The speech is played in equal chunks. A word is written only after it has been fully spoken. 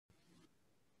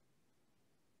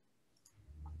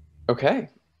Okay,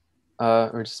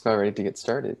 we're just about ready to get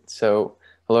started. So,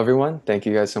 hello everyone. Thank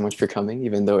you guys so much for coming,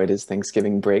 even though it is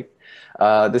Thanksgiving break.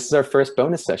 This is our first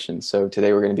bonus session. So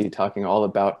today we're going to be talking all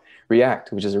about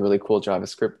React, which is a really cool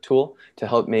JavaScript tool to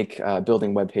help make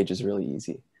building web pages really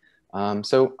easy.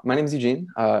 So my name is Eugene.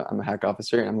 I'm a hack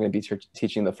officer, and I'm going to be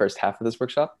teaching the first half of this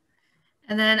workshop.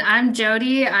 And then I'm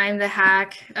Jody. I'm the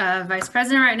Hack Vice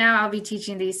President right now. I'll be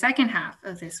teaching the second half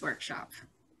of this workshop.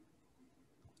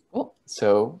 Cool.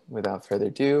 So without further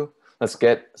ado, let's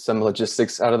get some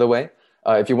logistics out of the way.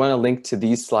 If you want to link to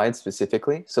these slides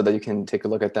specifically so that you can take a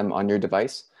look at them on your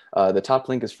device, the top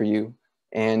link is for you.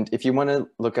 And if you want to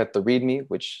look at the README,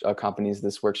 which accompanies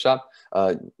this workshop,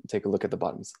 take a look at the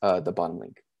bottom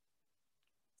link.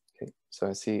 Okay, so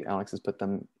I see Alex has put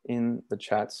them in the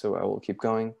chat, so I will keep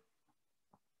going.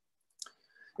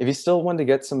 If you still want to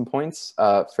get some points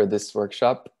for this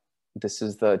workshop, this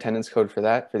is the attendance code for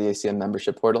that, for the ACM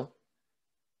membership portal.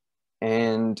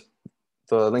 And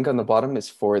the link on the bottom is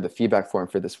for the feedback form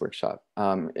for this workshop.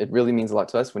 It really means a lot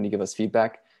to us when you give us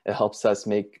feedback. It helps us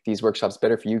make these workshops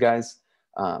better for you guys.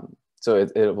 So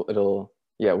we'll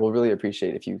really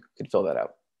appreciate if you could fill that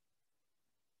out.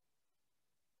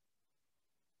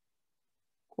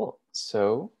 Cool.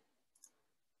 So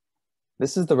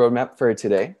this is the roadmap for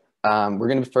today. We're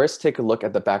going to first take a look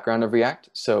at the background of React.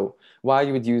 So why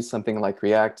you would use something like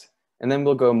React, and then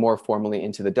we'll go more formally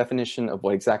into the definition of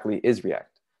what exactly is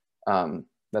React.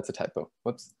 That's a typo.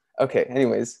 Whoops. Okay,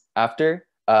 anyways, after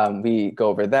we go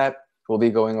over that, we'll be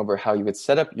going over how you would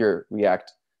set up your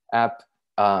React app.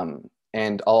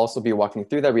 And I'll also be walking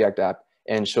through that React app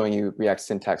and showing you React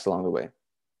syntax along the way.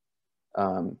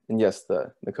 And yes,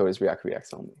 the code is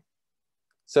React only.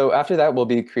 So after that, we'll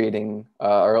be creating,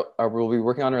 we'll be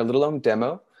working on our little own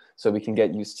demo so we can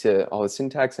get used to all the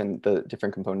syntax and the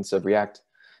different components of React.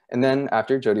 And then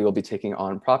after, Jody will be taking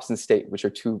on props and state, which are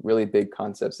two really big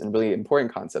concepts and really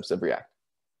important concepts of React.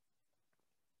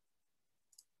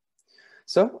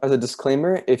 So as a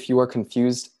disclaimer, if you are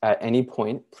confused at any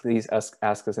point, please ask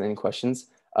us any questions.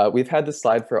 We've had this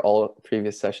slide for all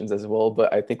previous sessions as well,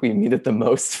 but I think we need it the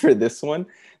most for this one.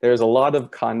 There's a lot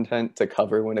of content to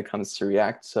cover when it comes to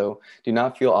React, so do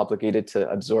not feel obligated to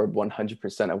absorb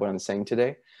 100% of what I'm saying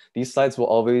today. These slides will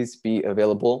always be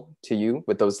available to you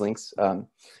with those links. And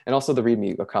also the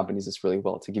README accompanies this really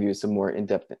well to give you some more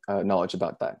in-depth knowledge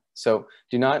about that. So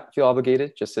do not feel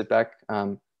obligated, just sit back,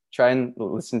 try and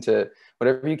listen to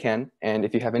whatever you can. And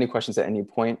if you have any questions at any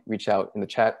point, reach out in the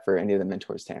chat for any of the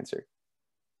mentors to answer.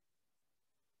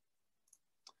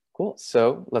 Cool,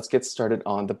 so let's get started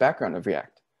on the background of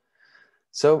React.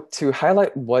 So to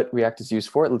highlight what React is used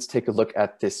for, let's take a look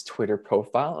at this Twitter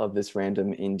profile of this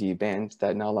random indie band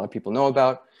that not a lot of people know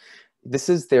about. This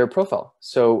is their profile.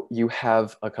 So you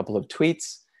have a couple of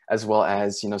tweets as well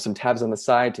as some tabs on the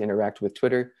side to interact with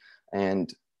Twitter.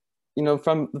 And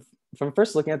from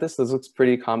first looking at this looks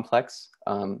pretty complex.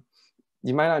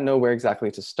 You might not know where exactly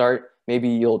to start. Maybe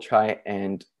you'll try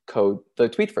and code the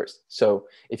tweet first. So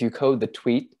if you code the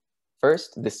tweet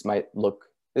first, this might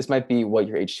be what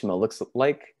your HTML looks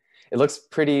like. It looks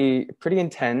pretty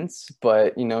intense,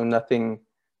 but nothing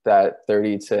that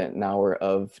 30 to an hour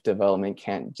of development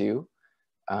can't do.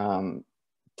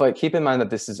 But keep in mind that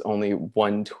this is only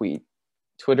one tweet.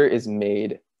 Twitter is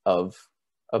made of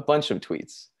a bunch of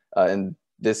tweets. In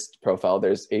this profile,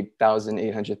 there's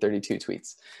 8,832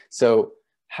 tweets. So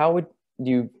how would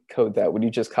you code that? Would you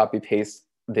just copy paste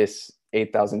this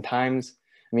 8,000 times?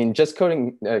 I mean, just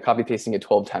copy pasting it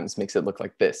 12 times makes it look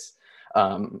like this.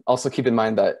 Also keep in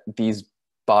mind that these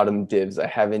bottom divs I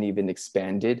haven't even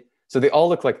expanded. So they all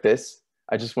look like this.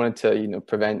 I just wanted to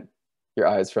prevent your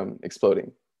eyes from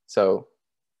exploding. So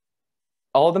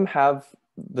all of them have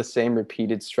the same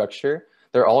repeated structure.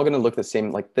 They're all going to look the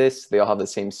same like this. They all have the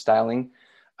same styling.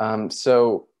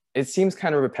 So it seems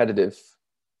kind of repetitive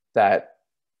that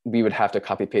we would have to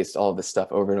copy paste all of this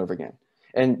stuff over and over again.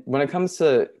 And when it comes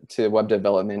to web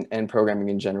development and programming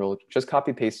in general, just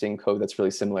copy pasting code that's really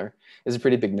similar is a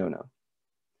pretty big no-no.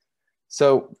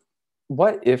 So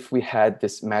what if we had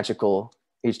this magical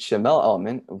HTML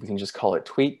element, we can just call it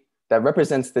tweet, that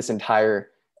represents this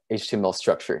entire HTML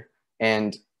structure?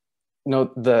 And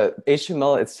the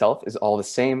HTML itself is all the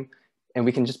same, and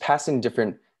we can just pass in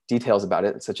different details about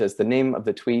it, such as the name of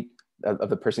the tweet, of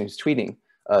the person who's tweeting,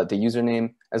 the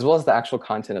username, as well as the actual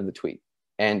content of the tweet.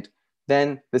 And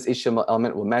then this HTML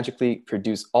element will magically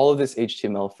produce all of this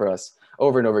HTML for us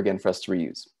over and over again for us to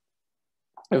reuse.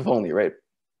 If only, right?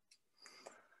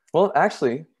 Well,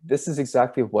 actually, this is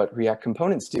exactly what React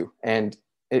components do. And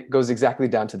it goes exactly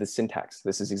down to the syntax.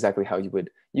 This is exactly how you would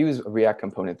use a React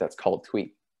component that's called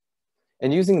tweet.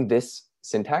 And using this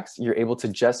syntax, you're able to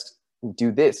just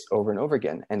do this over and over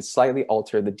again and slightly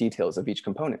alter the details of each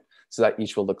component so that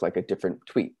each will look like a different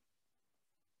tweet.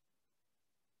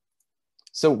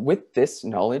 So with this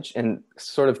knowledge and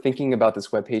sort of thinking about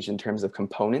this web page in terms of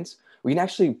components, we can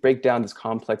actually break down this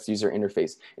complex user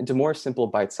interface into more simple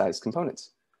bite-sized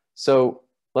components. So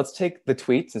let's take the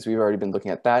tweet, since we've already been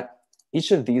looking at that.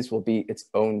 Each of these will be its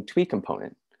own tweet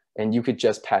component, and you could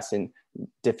just pass in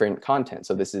different content.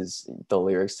 So this is the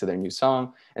lyrics to their new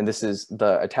song, and this is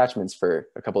the attachments for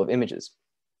a couple of images.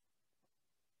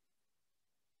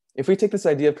 If we take this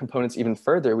idea of components even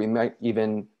further, we might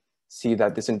even see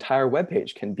that this entire web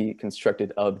page can be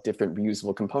constructed of different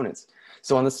reusable components.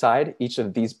 So on the side, each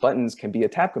of these buttons can be a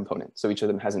tab component. So each of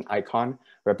them has an icon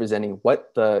representing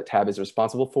what the tab is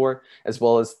responsible for, as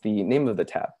well as the name of the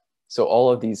tab. So all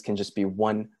of these can just be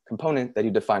one component that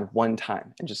you define one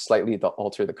time and just slightly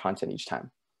alter the content each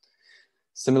time.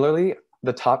 Similarly,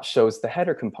 the top shows the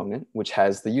header component, which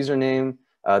has the username,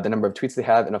 the number of tweets they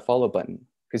have, and a follow button.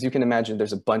 Because you can imagine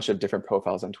there's a bunch of different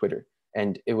profiles on Twitter,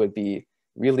 and it would be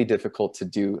really difficult to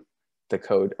do the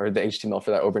code or the HTML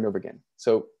for that over and over again.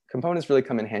 So components really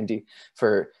come in handy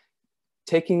for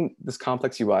taking this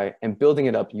complex UI and building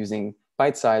it up using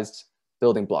bite-sized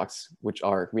building blocks, which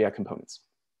are React components.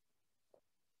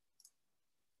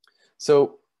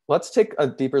 So let's take a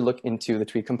deeper look into the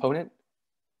tweet component.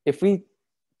 If we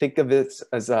think of this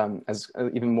as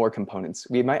even more components,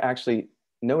 we might actually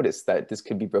notice that this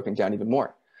could be broken down even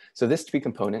more. So this tweet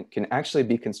component can actually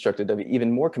be constructed of even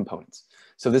more components.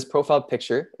 So this profile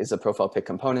picture is a profile pic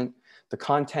component. The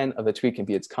content of the tweet can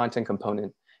be its content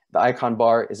component. The icon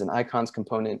bar is an icons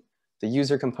component. The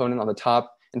user component on the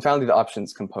top, and finally the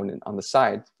options component on the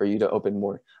side for you to open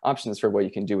more options for what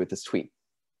you can do with this tweet.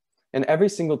 And every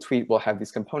single tweet will have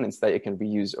these components that it can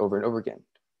reuse over and over again.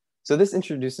 So this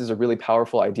introduces a really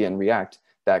powerful idea in React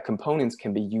that components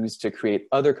can be used to create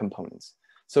other components.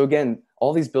 So again,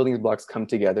 all these building blocks come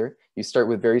together. You start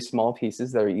with very small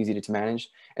pieces that are easy to manage,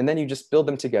 and then you just build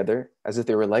them together as if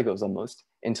they were Legos almost,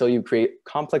 until you create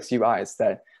complex UIs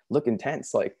that look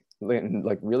intense, like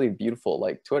really beautiful,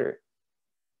 like Twitter.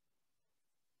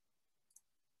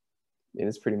 It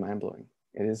is pretty mind-blowing.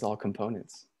 It is all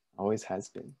components, always has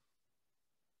been.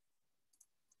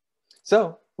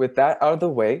 So with that out of the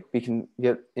way, we can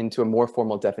get into a more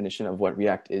formal definition of what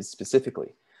React is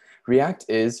specifically. React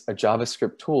is a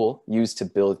JavaScript tool used to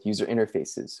build user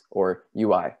interfaces, or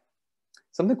UI.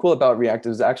 Something cool about React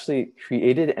is actually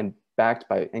created and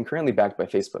currently backed by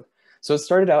Facebook. So it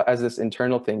started out as this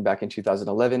internal thing back in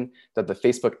 2011 that the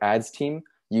Facebook ads team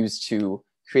used to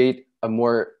create a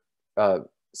more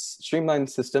streamlined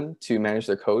system to manage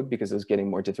their code because it was getting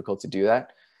more difficult to do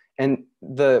that. And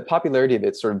the popularity of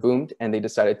it sort of boomed, and they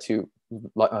decided to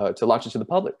launch it to the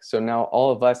public. So now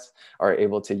all of us are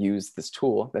able to use this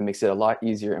tool that makes it a lot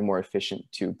easier and more efficient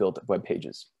to build web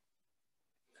pages.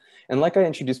 And like I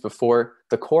introduced before,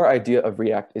 the core idea of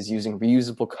React is using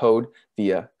reusable code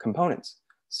via components.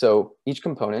 So each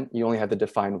component, you only have to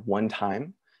define one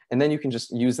time, and then you can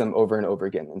just use them over and over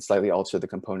again and slightly alter the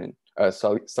component,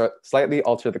 slightly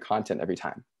alter the content every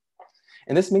time.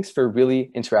 And this makes for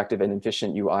really interactive and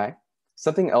efficient UI.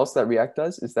 Something else that React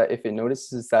does is that if it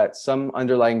notices that some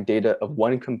underlying data of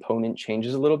one component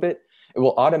changes a little bit, it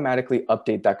will automatically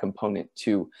update that component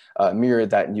to mirror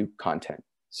that new content.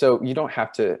 So you don't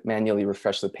have to manually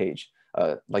refresh the page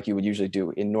like you would usually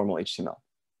do in normal HTML.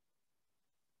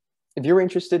 If you're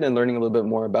interested in learning a little bit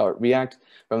more about React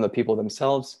from the people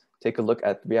themselves, take a look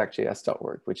at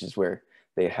React.js.org, which is where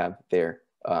they have their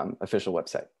official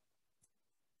website.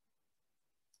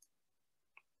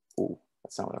 Ooh,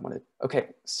 that's not what I wanted. Okay,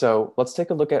 so let's take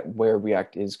a look at where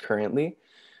React is currently.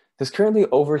 There's currently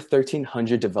over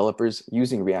 1,300 developers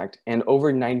using React and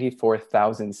over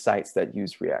 94,000 sites that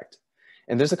use React.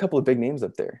 And there's a couple of big names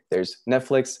up there. There's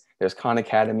Netflix, there's Khan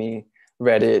Academy,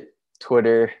 Reddit,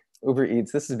 Twitter, Uber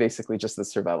Eats. This is basically just the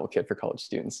survival kit for college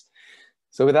students.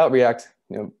 So without React,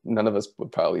 none of us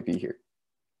would probably be here.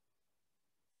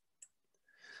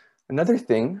 Another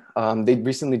thing, they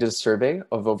recently did a survey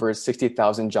of over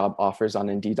 60,000 job offers on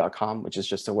Indeed.com, which is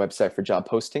just a website for job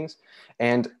postings.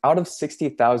 And out of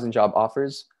 60,000 job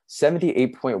offers,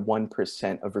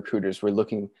 78.1% of recruiters were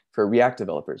looking for React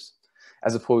developers,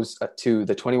 as opposed to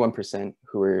the 21%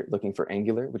 who were looking for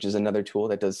Angular, which is another tool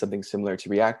that does something similar to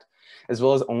React, as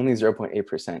well as only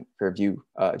 0.8% for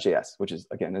Vue.js, which is,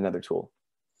 again, another tool.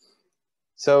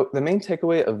 So the main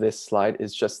takeaway of this slide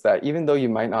is just that even though you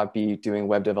might not be doing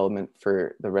web development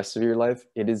for the rest of your life,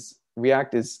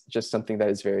 React is just something that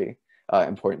is very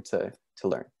important to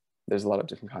learn. There's a lot of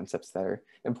different concepts that are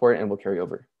important and will carry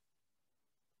over.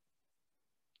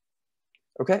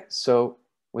 Okay, so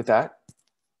with that,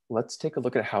 let's take a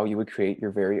look at how you would create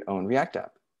your very own React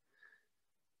app.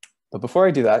 But before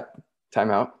I do that,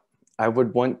 time out, I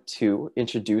would want to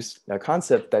introduce a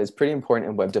concept that is pretty important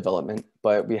in web development,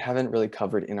 but we haven't really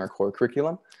covered in our core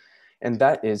curriculum, and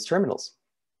that is terminals.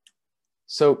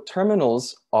 So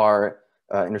terminals are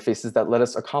interfaces that let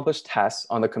us accomplish tasks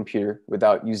on the computer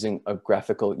without using a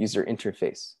graphical user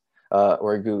interface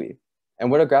or a GUI. And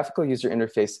what a graphical user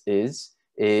interface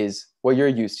is what you're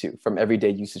used to from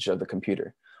everyday usage of the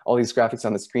computer. All these graphics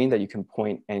on the screen that you can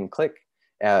point and click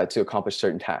to accomplish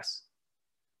certain tasks.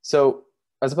 So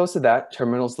as opposed to that,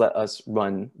 terminals let us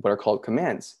run what are called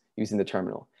commands using the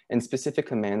terminal. And specific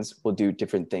commands will do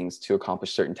different things to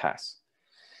accomplish certain tasks.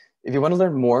 If you want to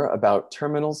learn more about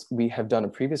terminals, we have done a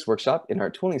previous workshop in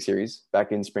our tooling series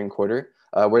back in spring quarter,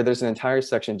 where there's an entire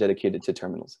section dedicated to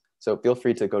terminals. So feel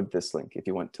free to go to this link if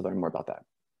you want to learn more about that.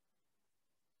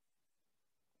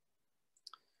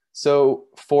 So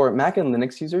for Mac and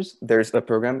Linux users, there's a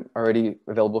program already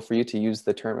available for you to use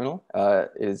the terminal.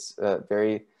 It is a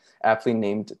very aptly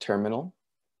named terminal.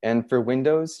 And for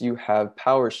Windows, you have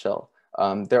PowerShell.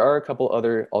 There are a couple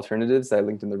other alternatives that I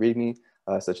linked in the README,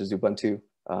 such as Ubuntu.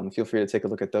 Feel free to take a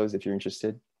look at those if you're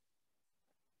interested.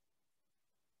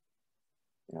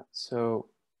 Yeah, so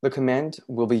the command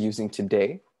we'll be using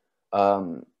today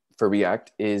for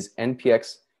React is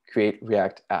npx create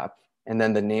React app, and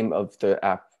then the name of the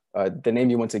app, the name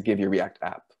you want to give your React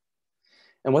app.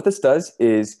 And what this does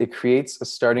is it creates a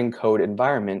starting code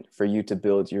environment for you to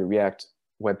build your React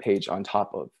web page on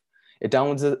top of. It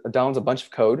downloads a bunch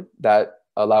of code that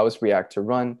allows React to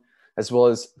run, as well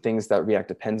as things that React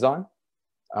depends on.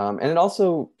 And it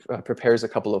also prepares a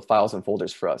couple of files and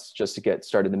folders for us just to get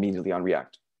started immediately on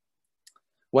React.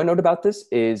 One note about this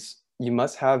is you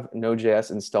must have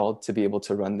Node.js installed to be able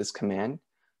to run this command.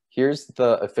 Here's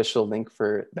the official link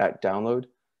for that download.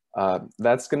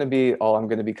 That's going to be all I'm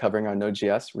going to be covering on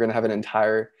Node.js. We're going to have an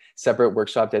entire separate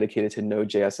workshop dedicated to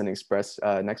Node.js and Express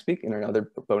next week in another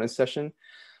bonus session.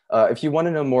 If you want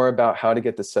to know more about how to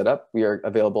get this set up, we are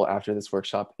available after this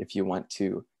workshop if you want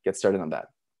to get started on that.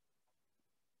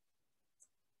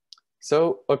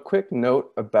 So a quick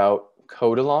note about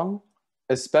code along.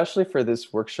 Especially for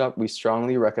this workshop, we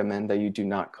strongly recommend that you do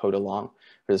not code along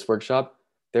for this workshop.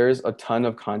 There's a ton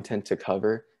of content to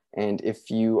cover. And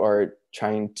if you are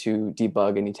trying to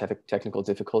debug any technical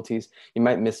difficulties, you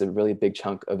might miss a really big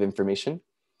chunk of information.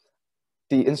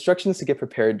 The instructions to get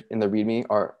prepared in the README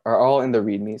are all in the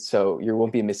README, so you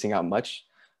won't be missing out much.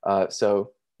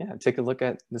 So yeah, take a look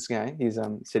at this guy. He's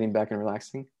sitting back and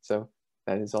relaxing. So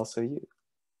that is also you.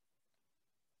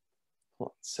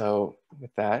 Cool. So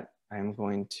with that, I'm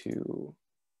going to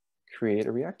create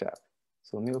a React app.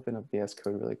 So let me open up VS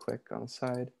Code really quick on the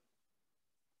side.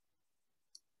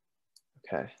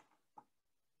 Okay.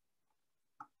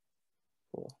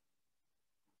 Cool.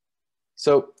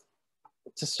 So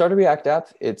to start a React app,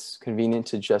 it's convenient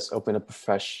to just open up a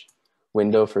fresh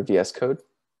window for VS Code.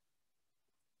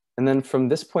 And then from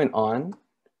this point on,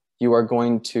 you are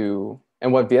going to,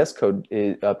 and what VS Code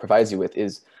provides you with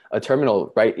is a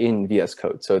terminal right in VS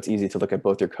Code. So it's easy to look at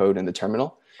both your code and the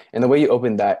terminal. And the way you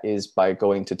open that is by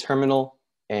going to Terminal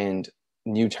and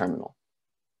New Terminal.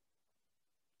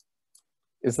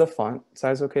 Is the font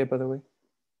size okay, by the way?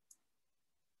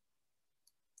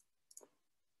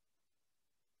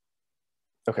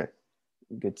 Okay,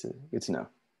 good to know.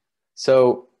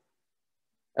 So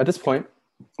at this point,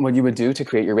 what you would do to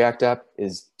create your React app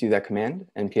is do that command,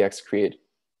 npx create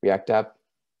React app,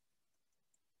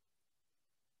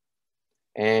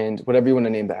 and whatever you want to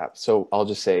name the app. So I'll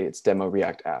just say it's demo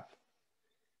React app.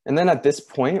 And then at this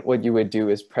point, what you would do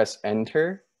is press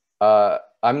enter.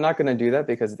 I'm not going to do that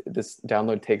because this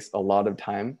download takes a lot of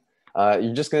time.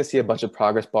 You're just going to see a bunch of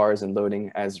progress bars and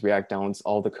loading as React downloads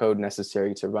all the code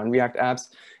necessary to run React apps,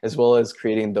 as well as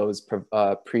creating those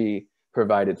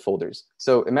pre-provided folders.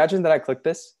 So imagine that I click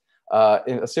this.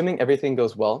 Assuming everything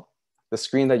goes well, the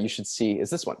screen that you should see is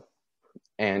this one.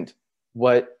 And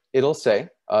what it'll say,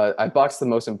 I boxed the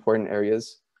most important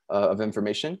areas of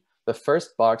information. The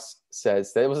first box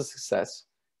says that it was a success,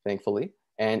 thankfully,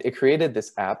 and it created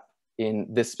this app in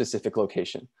this specific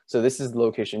location. So this is the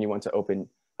location you want to open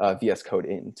VS Code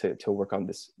in to work on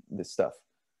this stuff.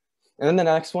 And then the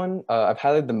next one, I've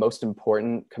highlighted the most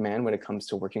important command when it comes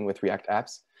to working with React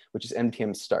apps, which is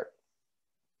npm start.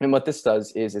 And what this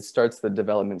does is it starts the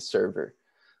development server.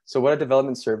 So what a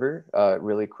development server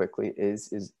really quickly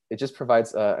is it just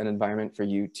provides an environment for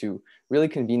you to really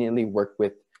conveniently work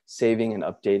with saving and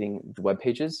updating the web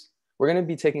pages. We're going to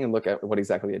be taking a look at what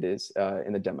exactly it is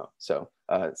in the demo. So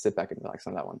sit back and relax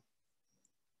on that one.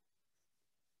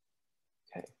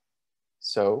 Okay,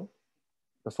 so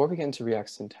before we get into React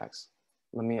syntax,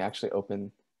 let me actually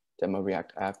open demo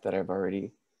React app that I've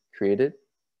already created.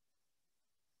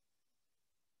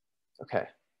 Okay,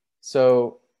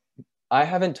 so I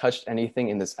haven't touched anything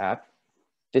in this app.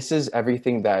 This is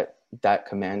everything that that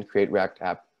command create React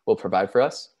app will provide for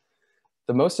us.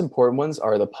 The most important ones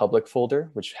are the public folder,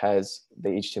 which has the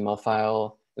HTML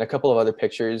file and a couple of other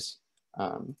pictures.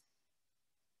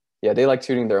 Yeah, they like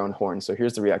tooting their own horn. So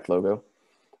here's the React logo.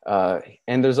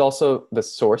 And there's also the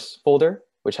source folder,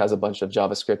 which has a bunch of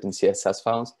JavaScript and CSS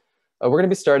files. We're going to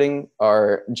be starting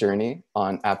our journey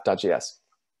on app.js.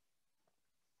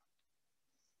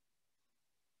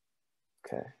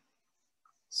 Okay.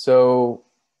 So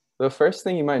the first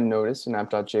thing you might notice in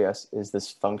app.js is this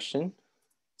function.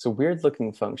 It's a weird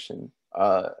looking function,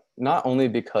 not only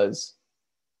because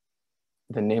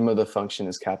the name of the function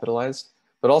is capitalized,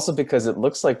 but also because it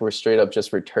looks like we're straight up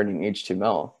just returning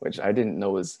HTML, which I didn't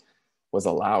know was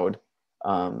allowed.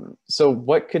 So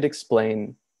what could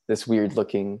explain this weird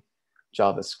looking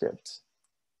JavaScript?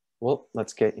 Well,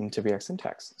 let's get into React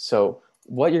syntax. So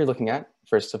what you're looking at,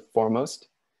 first and foremost,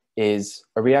 is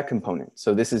a React component.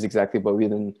 So this is exactly what we've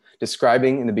been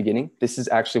describing in the beginning. This is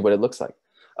actually what it looks like.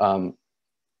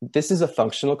 This is a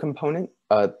functional component.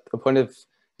 A point of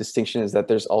distinction is that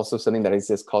there's also something that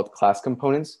exists called class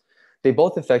components. They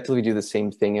both effectively do the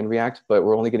same thing in React, but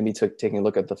we're only going to be taking a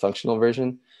look at the functional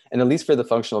version. And at least for the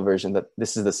functional version, that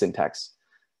this is the syntax.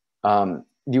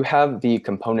 You have the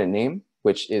component name,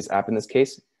 which is app in this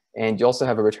case, and you also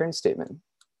have a return statement.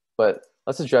 But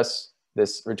let's address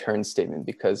this return statement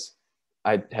because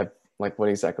I have, like, what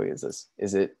exactly is this?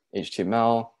 Is it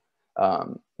HTML?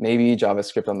 Maybe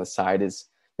JavaScript on the side is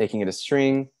making it a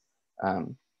string. But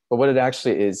what it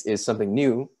actually is something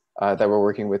new that we're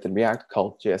working with in React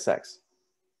called JSX.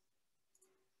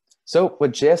 So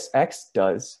what JSX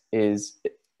does is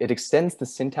it extends the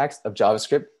syntax of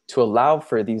JavaScript to allow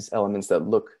for these elements that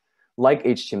look like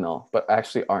HTML, but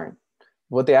actually aren't.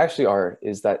 What they actually are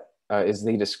is that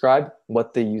they describe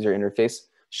what the user interface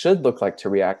should look like to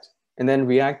React, and then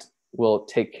React will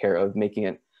take care of making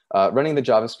it, running the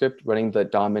JavaScript, running the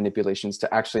DOM manipulations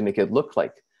to actually make it look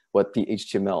like what the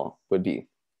HTML would be.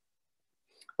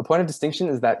 A point of distinction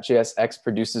is that JSX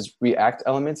produces React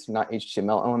elements, not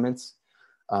HTML elements.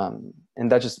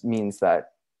 And that just means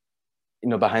that,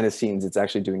 behind the scenes, it's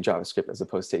actually doing JavaScript as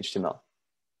opposed to HTML.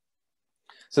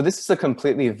 So this is a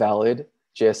completely valid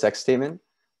JSX statement.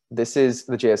 This is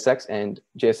the JSX, and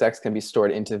JSX can be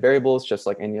stored into variables just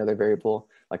like any other variable,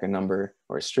 like a number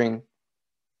or a string.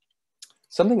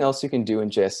 Something else you can do in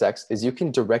JSX is you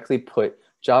can directly put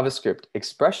JavaScript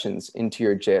expressions into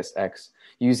your JSX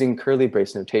using curly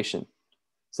brace notation.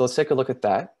 So let's take a look at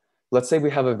that. Let's say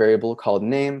we have a variable called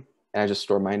name, and I just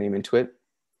store my name into it.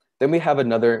 Then we have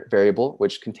another variable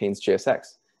which contains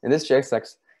JSX. And this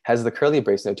JSX has the curly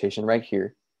brace notation right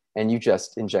here, and you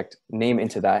just inject name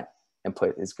into that and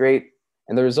put is great.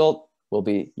 And the result will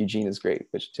be Eugene is great,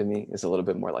 which to me is a little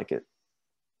bit more like it.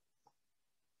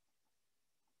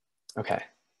 Okay,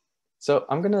 so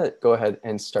I'm gonna go ahead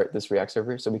and start this React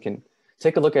server so we can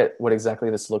take a look at what exactly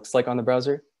this looks like on the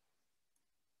browser.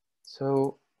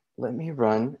 So let me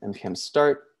run npm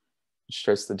start, which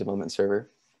starts the development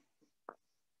server.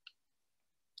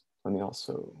 Let me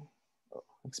also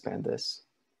expand this.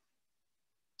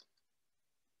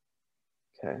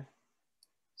 Okay,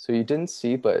 so you didn't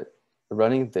see, but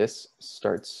running this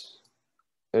starts,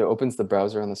 it opens the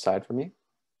browser on the side for me.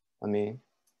 Let me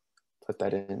put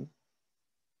that in.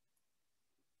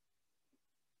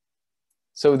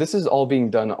 So this is all being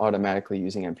done automatically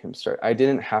using npm start. I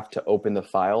didn't have to open the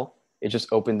file. It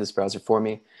just opened this browser for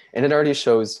me, and it already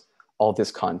shows all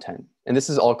this content. And this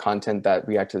is all content that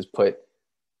React has put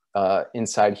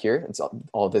inside here. It's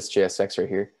all this JSX right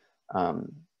here.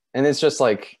 And it's just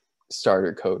like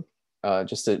starter code,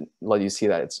 just to let you see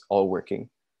that it's all working.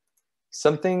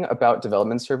 Something about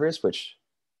development servers, which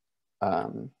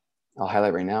I'll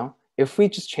highlight right now. If we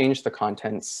just change the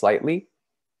content slightly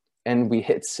and we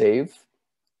hit save,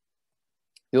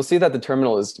 you'll see that the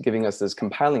terminal is giving us this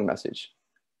compiling message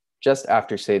just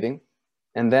after saving.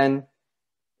 And then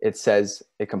it says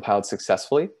it compiled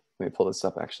successfully. Let me pull this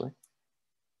up actually.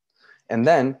 And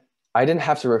then I didn't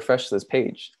have to refresh this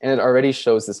page, and it already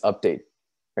shows this update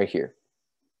right here.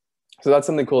 So that's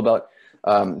something cool about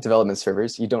development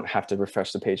servers. You don't have to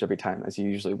refresh the page every time as you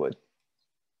usually would.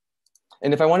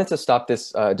 And if I wanted to stop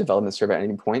this development server at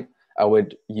any point, I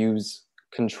would use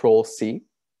Control-C,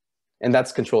 and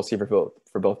that's Control-C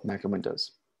for both Mac and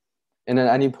Windows. And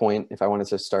at any point, if I wanted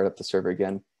to start up the server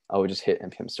again, I would just hit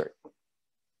npm start.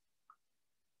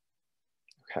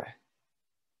 Okay.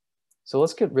 So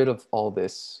let's get rid of all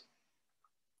this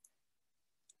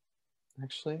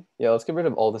actually. Yeah, let's get rid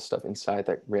of all the stuff inside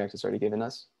that React has already given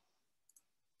us.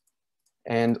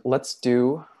 And let's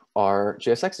do our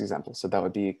JSX example. So that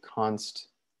would be const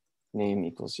name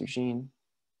equals Eugene,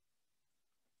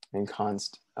 and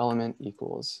const element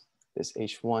equals this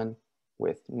h1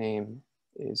 with name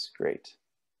is great.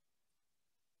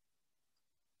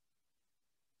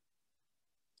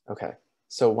 Okay,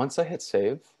 so once I hit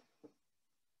save,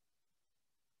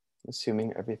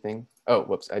 assuming everything, oh,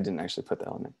 whoops, I didn't actually put the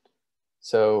element.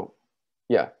 So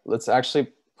yeah, let's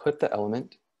actually put the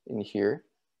element in here.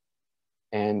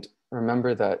 And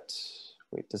remember that,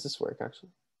 wait, does this work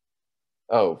actually?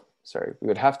 Oh, sorry, we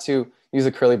would have to use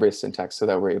a curly brace syntax so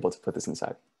that we're able to put this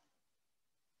inside.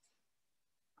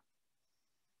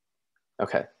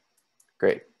 Okay,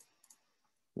 great.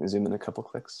 Zoom in a couple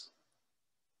clicks.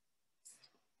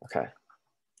 Okay.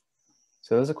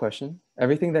 So there's a question.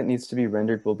 Everything that needs to be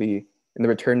rendered will be in the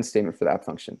return statement for the app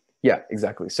function. Yeah,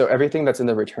 exactly. So everything that's in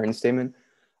the return statement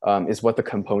is what the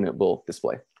component will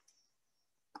display.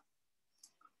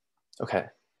 Okay,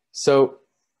 so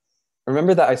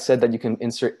remember that I said that you can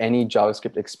insert any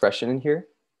JavaScript expression in here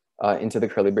into the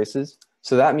curly braces.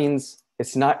 So that means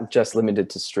it's not just limited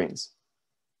to strings.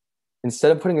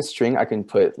 Instead of putting a string, I can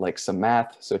put like some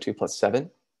math, so 2 plus 7.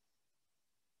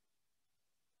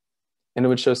 And it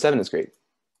would show 7 is great.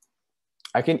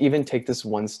 I can even take this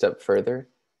one step further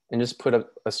and just put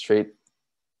a straight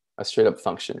up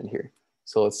function in here.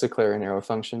 So let's declare an arrow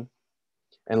function,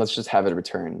 and let's just have it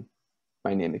return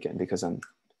my name again because I'm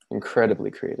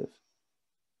incredibly creative.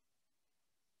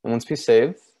 And once we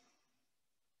save,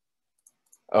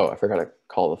 oh, I forgot to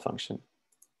call the function.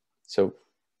 So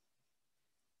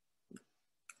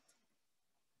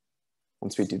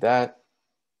once we do that,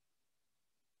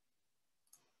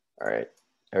 all right,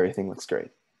 everything looks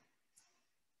great.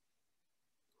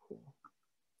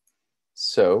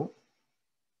 So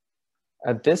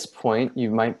at this point, you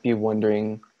might be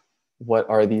wondering, what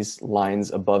are these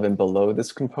lines above and below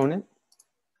this component?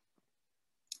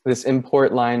 This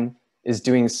import line is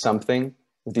doing something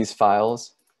with these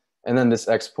files, and then this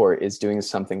export is doing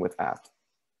something with app.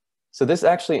 So this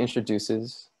actually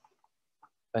introduces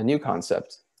a new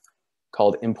concept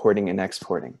called importing and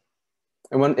exporting.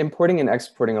 And what importing and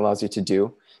exporting allows you to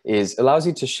do is allows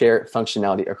you to share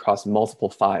functionality across multiple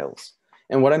files.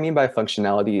 And what I mean by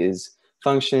functionality is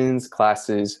functions,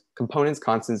 classes, components,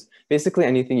 constants, basically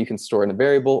anything you can store in a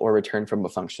variable or return from a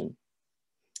function.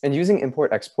 And using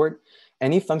import-export,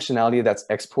 any functionality that's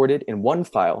exported in one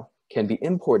file can be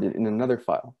imported in another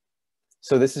file.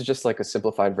 So this is just like a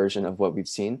simplified version of what we've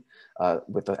seen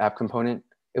with the app component.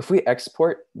 If we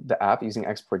export the app using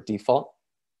export default,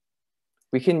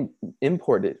 we can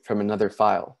import it from another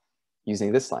file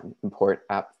using this line, import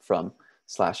app from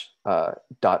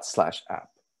 /app.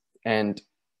 And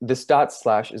this /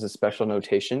 is a special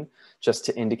notation just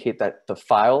to indicate that the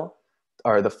file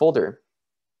or the folder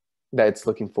that it's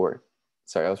looking for,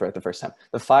 sorry, I was right the first time.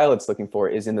 The file it's looking for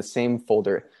is in the same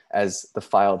folder as the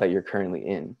file that you're currently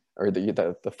in, or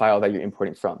the file that you're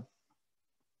importing from.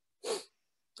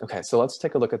 Okay, so let's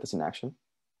take a look at this in action.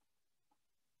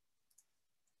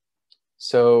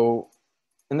 So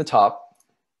in the top,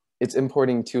 it's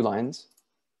importing 2 lines.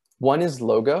 One is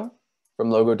logo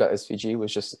from logo.svg,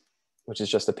 which is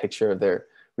just a picture of their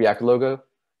React logo.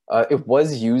 It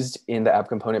was used in the app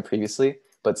component previously,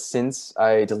 but since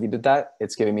I deleted that,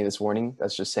 it's giving me this warning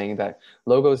that's just saying that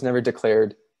logo is never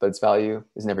declared, but its value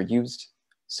is never used.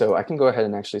 So I can go ahead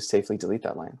and actually safely delete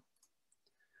that line.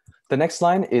 The next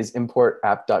line is import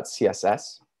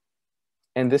app.css.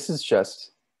 And this is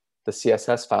just the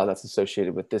CSS file that's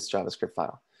associated with this JavaScript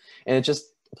file. And it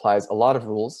just applies a lot of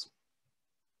rules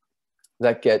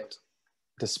that get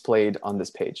displayed on this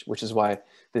page, which is why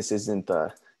this isn't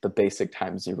the basic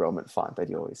Times New Roman font that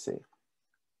you always see.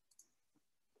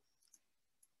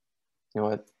 You know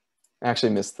what? I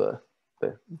actually missed the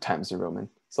Times New Roman.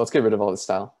 So let's get rid of all this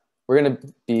style. We're going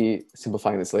to be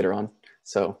simplifying this later on.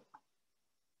 So,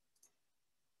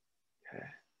 okay.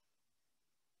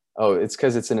 Oh, it's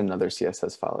because it's in another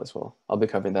CSS file as well. I'll be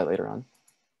covering that later on.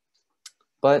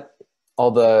 But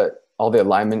all the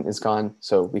alignment is gone,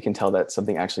 so we can tell that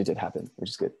something actually did happen, which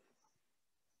is good.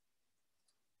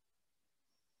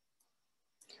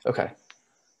 Okay.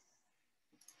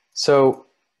 So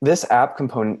this app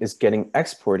component is getting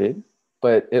exported,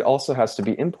 but it also has to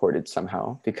be imported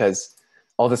somehow because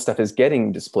all this stuff is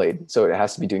getting displayed, so it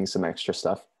has to be doing some extra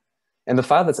stuff. And the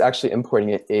file that's actually importing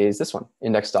it is this one,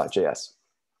 index.js.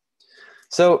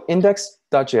 So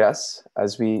index.js,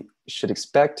 as we should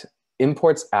expect,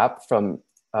 imports app from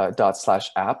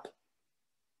 /app,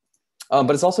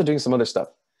 but it's also doing some other stuff.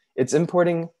 It's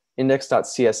importing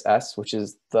index.css, which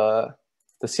is the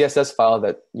the CSS file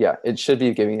that, yeah, it should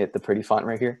be giving it the pretty font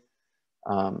right here.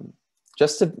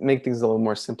 Just to make things a little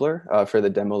more simpler for the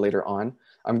demo later on,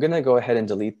 I'm going to go ahead and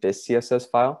delete this CSS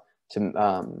file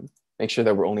to make sure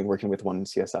that we're only working with one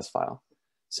CSS file.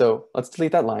 So let's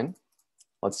delete that line.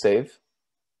 Let's save.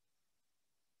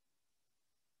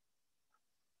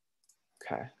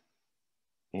 Okay.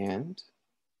 And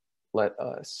let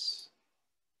us,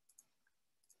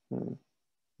 I'm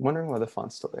wondering why the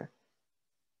font's still there.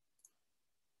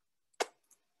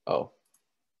 Oh,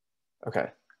 okay.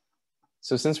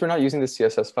 So since we're not using the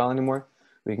CSS file anymore,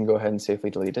 we can go ahead and safely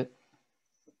delete it.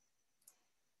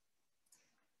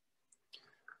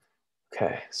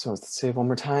 Okay, so let's save one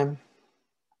more time.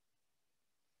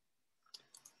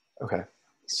 Okay,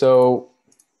 so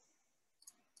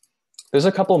there's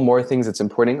a couple more things it's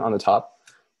importing on the top.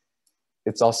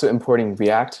 It's also importing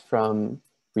React from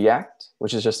React,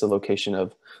 which is just the location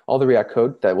of all the React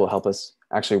code that will help us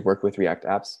actually work with React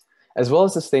apps, as well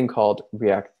as this thing called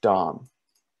React DOM.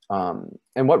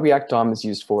 And what React DOM is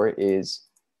used for is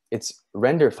its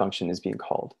render function is being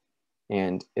called,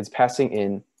 and it's passing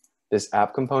in this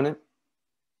app component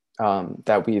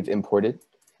that we've imported.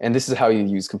 And this is how you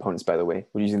use components, by the way.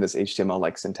 We're using this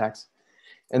HTML-like syntax.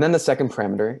 And then the second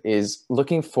parameter is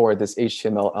looking for this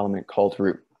HTML element called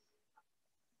root.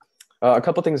 A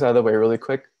couple things out of the way really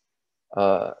quick.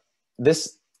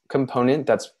 This component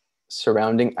that's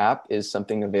surrounding app is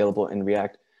something available in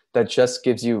React that just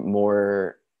gives you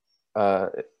more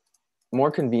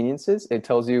conveniences. It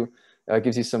tells you,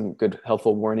 gives you some good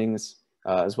helpful warnings,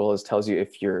 as well as tells you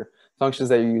if your functions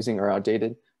that you're using are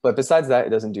outdated. But besides that,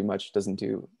 it doesn't do much. It doesn't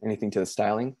do anything to the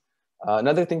styling.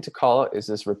 Another thing to call out is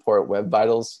this report web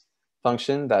vitals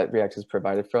function that React has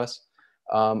provided for us.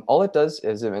 All it does,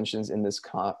 as it mentions in this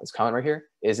comment right here,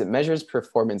 is it measures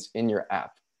performance in your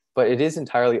app, but it is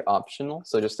entirely optional.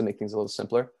 So just to make things a little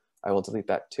simpler, I will delete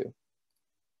that too.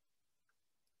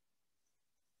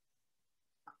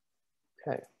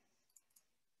 Okay.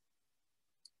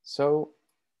 So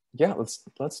yeah,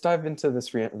 let's dive into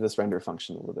this render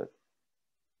function a little bit.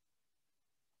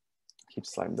 Keep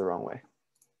sliding the wrong way.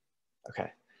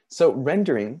 Okay, so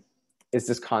rendering is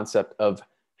this concept of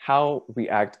how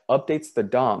React updates the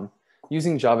DOM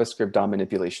using JavaScript DOM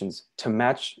manipulations to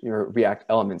match your React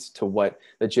elements to what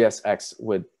the JSX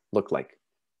would look like.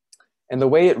 And the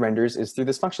way it renders is through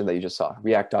this function that you just saw,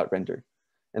 react.render.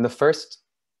 And the first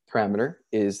parameter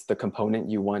is the component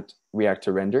you want React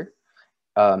to render.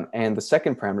 And the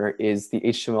second parameter is the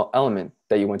HTML element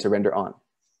that you want to render on.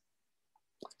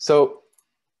 So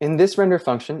in this render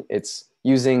function, it's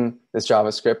using this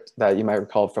JavaScript that you might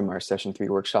recall from our session 3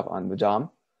 workshop on the DOM.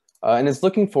 And it's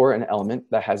looking for an element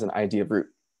that has an ID of root.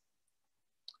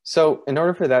 So in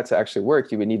order for that to actually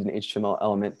work, you would need an HTML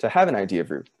element to have an ID of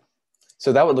root.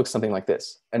 So that would look something like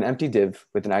this, an empty div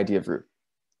with an ID of root.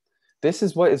 This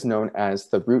is what is known as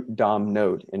the root DOM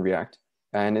node in React.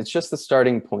 And it's just the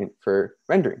starting point for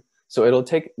rendering. So it'll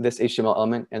take this HTML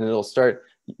element and it'll start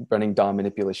running DOM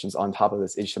manipulations on top of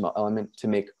this HTML element to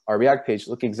make our React page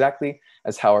look exactly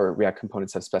as how our React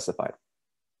components have specified.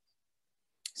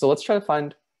 So let's try to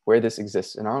find where this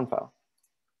exists in our own file.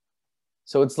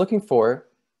 So it's looking for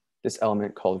this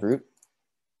element called root.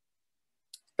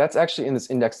 That's actually in this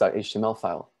index.html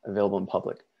file available in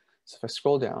public. So if I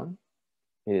scroll down,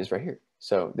 it is right here.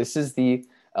 So this is the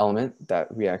element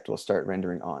that React will start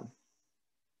rendering on.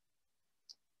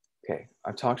 Okay,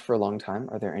 I've talked for a long time.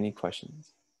 Are there any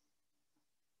questions?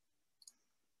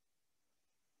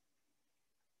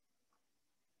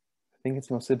 I think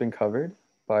it's mostly been covered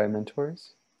by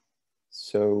mentors.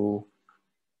 So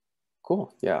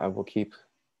cool. Yeah, I will keep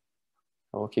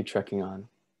trekking on.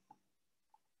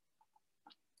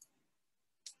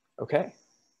 Okay.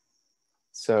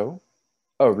 So,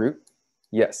 oh, root.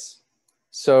 Yes.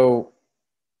 So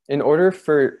in order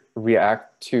for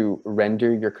React to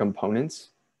render your components,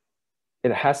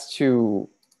 it has to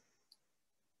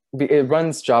it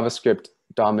runs JavaScript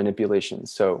DOM manipulation.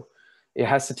 So it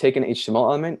has to take an HTML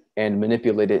element and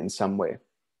manipulate it in some way.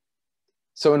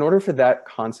 So in order for that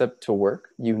concept to work,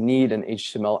 you need an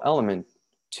HTML element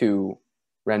to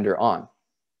render on.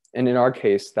 And in our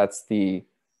case, that's the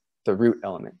root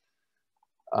element.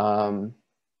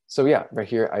 So yeah, right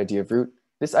here, ID of root.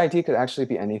 This ID could actually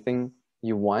be anything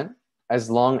you want, as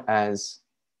long as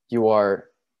you are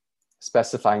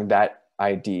specifying that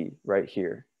ID right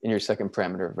here in your second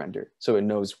parameter of render, so it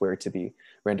knows where to be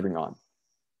rendering on.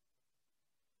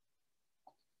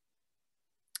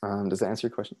 Does that answer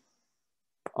your question?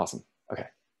 Awesome. Okay.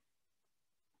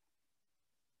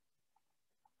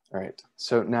 All right.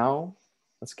 So now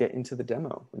let's get into the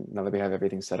demo. Now that we have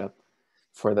everything set up,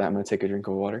 for that, I'm going to take a drink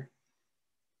of water.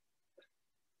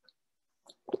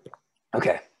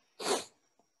 Okay.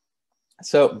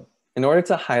 So in order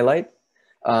to highlight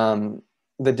the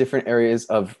different areas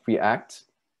of React,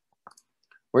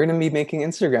 we're going to be making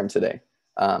Instagram today.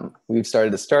 We've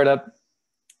started a startup.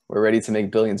 We're ready to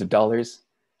make billions of dollars,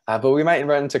 but we might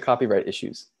run into copyright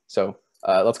issues. So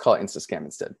let's call it InstaScam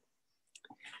instead.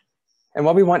 And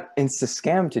what we want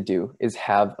InstaScam to do is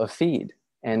have a feed.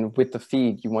 And with the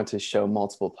feed, you want to show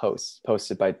multiple posts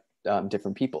posted by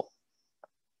different people.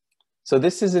 So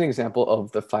this is an example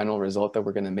of the final result that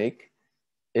we're going to make.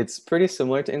 It's pretty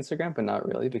similar to Instagram, but not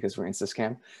really because we're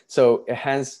InstaScam. So it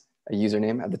has a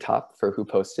username at the top for who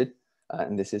posted.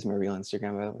 And this is my real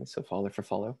Instagram, by the way, so follow for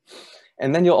follow.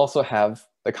 And then you'll also have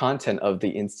the content of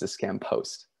the InstaScam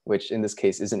post, which in this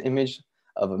case is an image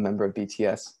of a member of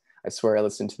BTS. I swear I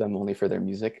listen to them only for their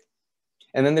music.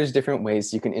 And then there's different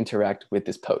ways you can interact with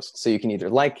this post. So you can either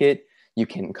like it, you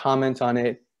can comment on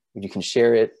it, you can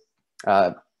share it.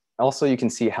 Also, you can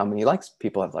see how many likes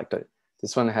people have liked it.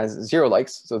 This one has 0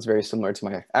 likes, so it's very similar to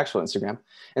my actual Instagram.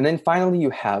 And then finally, you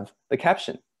have the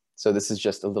caption. So this is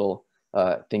just a little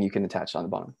thing you can attach on the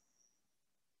bottom.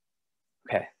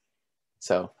 Okay,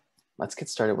 so let's get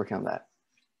started working on that.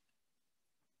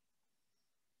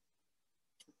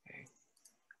 Okay.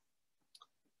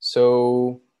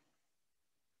 So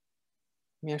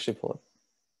let me actually pull up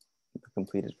the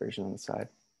completed version on the side.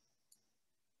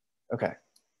 Okay.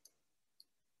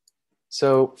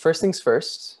 So first things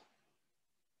first,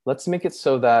 let's make it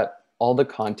so that all the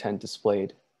content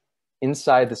displayed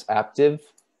inside this app div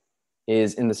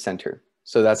is in the center.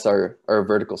 So that's our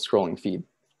vertical scrolling feed.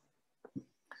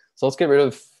 So let's get rid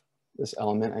of this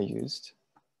element I used.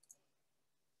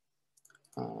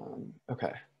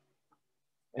 Okay.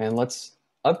 And let's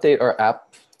update our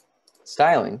app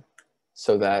styling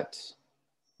so that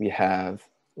we have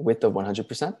width of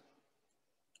 100%,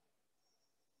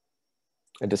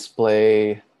 a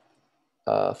display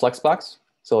flexbox.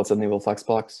 So let's enable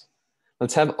flexbox.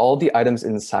 Let's have all the items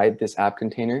inside this app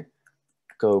container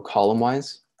go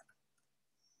column-wise.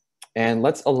 And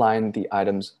let's align the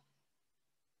items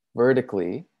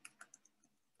vertically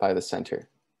by the center.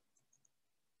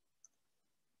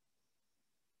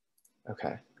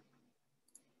 Okay.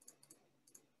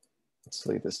 Let's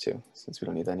delete this too, since we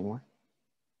don't need that anymore.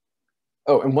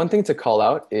 Oh, and one thing to call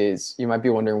out is you might be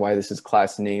wondering why this is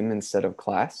class name instead of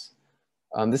class.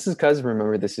 This is because,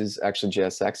 remember, this is actually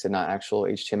JSX and not actual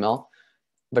HTML.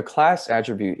 The class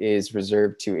attribute is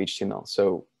reserved to HTML,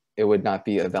 so it would not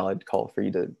be a valid call for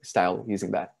you to style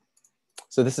using that.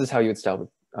 So this is how you would style with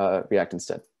React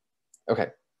instead. Okay,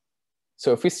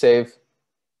 so if we save,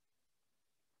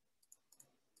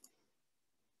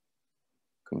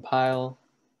 compile,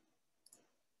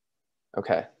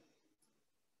 okay.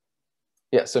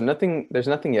 Yeah, so there's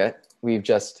nothing yet. We've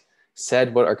just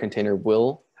said what our container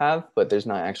will have, but there's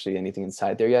not actually anything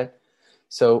inside there yet.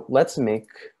 So let's make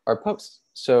our post.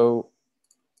 So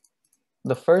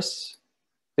the first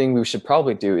thing we should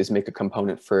probably do is make a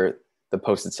component for the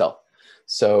post itself.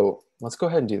 So let's go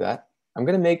ahead and do that. I'm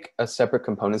going to make a separate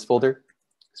components folder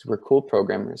because we're cool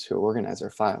programmers who organize our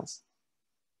files.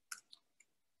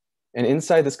 And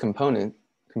inside this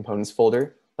components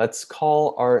folder, let's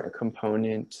call our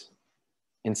component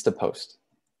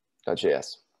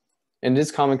instapost.js. And it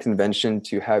is common convention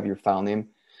to have your file name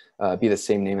be the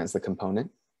same name as the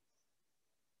component.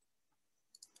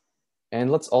 And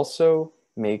let's also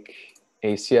make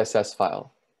a CSS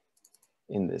file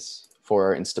in this for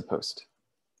our instapost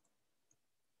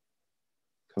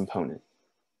component.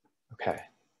 Okay.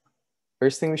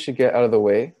 First thing we should get out of the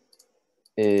way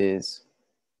is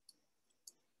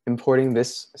importing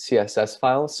this CSS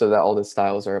file so that all the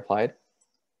styles are applied.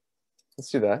 Let's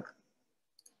do that.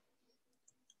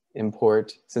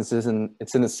 Import, since it's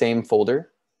in the same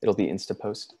folder, it'll be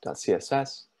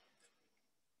instapost.css.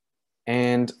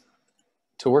 And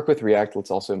to work with React, let's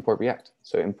also import React.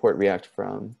 So import React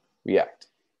from React.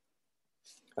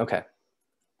 Okay.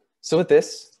 So with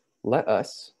this, let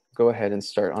us go ahead and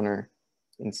start on our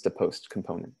instapost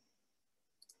component.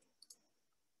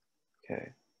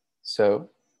 Okay. So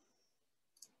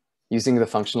using the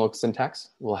functional syntax,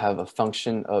 we'll have a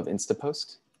function of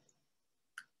instapost.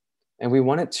 And we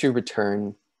want it to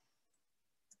return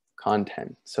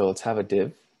content. So let's have a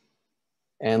div.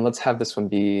 And let's have this one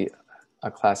be a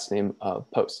class name of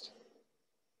post.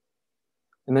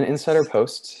 And then inside our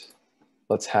post,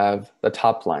 let's have the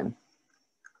top line.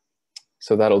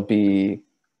 So that'll be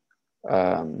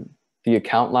the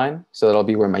account line. So that'll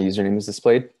be where my username is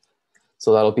displayed.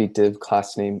 So that'll be div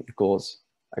class name equals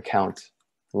account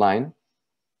line.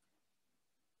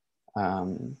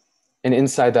 And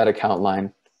inside that account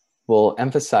line, we'll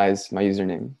emphasize my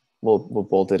username. We'll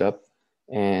bold it up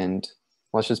and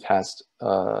let's just pass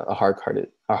a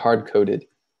hard-coded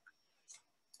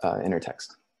inner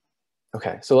text.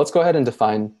 Okay, so let's go ahead and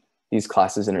define these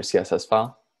classes in our CSS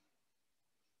file.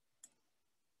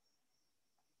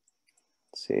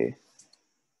 Let's see.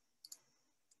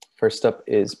 First up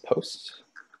is post.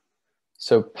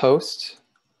 So post,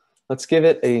 let's give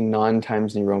it a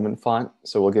non-Times New Roman font.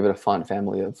 So we'll give it a font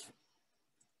family of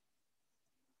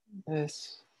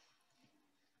this.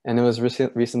 And it was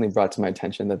recently brought to my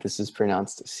attention that this is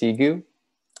pronounced Sigu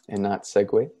and not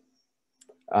Segway.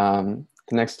 The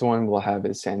next one we'll have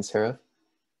is sans serif.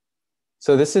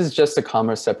 So this is just a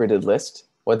comma separated list.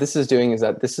 What this is doing is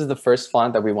that this is the first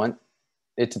font that we want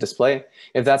it to display.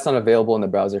 If that's not available in the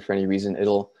browser for any reason,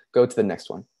 it'll go to the next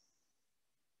one.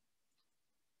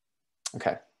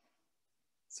 Okay,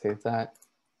 save that.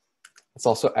 Let's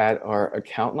also add our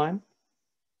account line.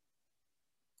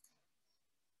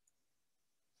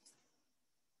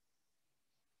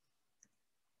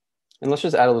 And let's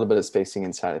just add a little bit of spacing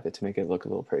inside of it to make it look a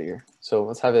little prettier. So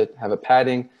let's have it have a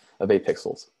padding of 8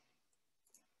 pixels.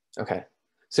 Okay,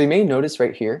 so you may notice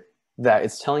right here that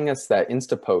it's telling us that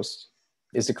InstaPost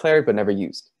is declared but never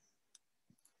used,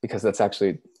 because that's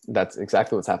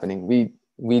exactly what's happening.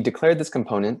 We declared this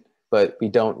component, but we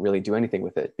don't really do anything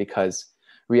with it because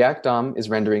React DOM is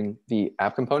rendering the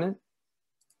app component.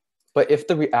 But if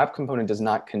the app component does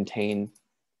not contain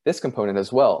this component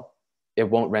as well, it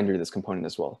won't render this component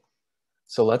as well.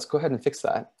 So let's go ahead and fix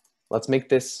that. Let's make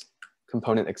this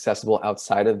component accessible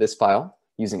outside of this file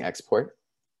using export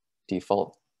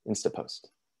default InstaPost.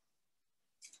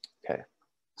 Okay,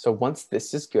 so once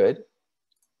this is good,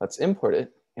 let's import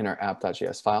it in our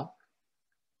app.js file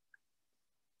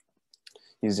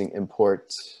using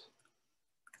import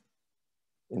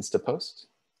InstaPost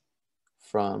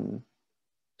from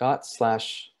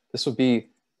this will be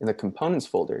in the components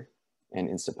folder and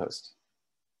InstaPost.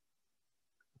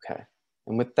 Okay,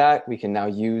 and with that, we can now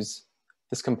use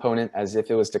this component as if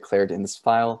it was declared in this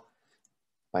file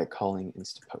by calling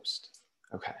InstaPost.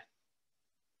 Okay,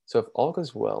 so if all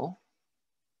goes well,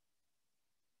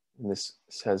 and this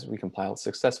says we compiled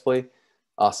successfully,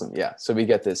 awesome, yeah. So we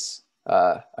get this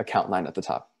account line at the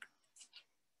top.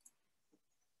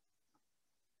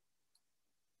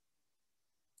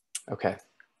 Okay,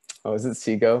 oh, is it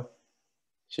Seago?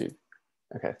 Shoot,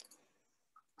 okay.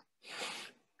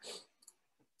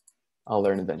 I'll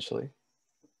learn eventually.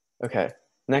 Okay,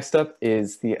 next up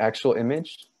is the actual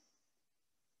image.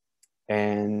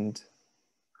 And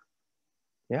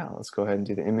yeah, let's go ahead and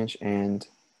do the image and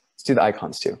let's do the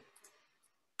icons too.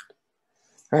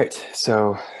 All right,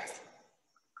 so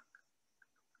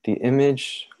the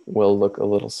image will look a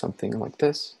little something like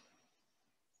this.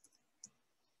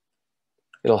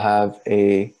 It'll have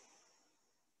a,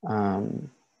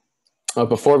 oh,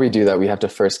 before we do that, we have to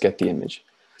first get the image.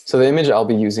 So the image I'll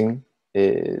be using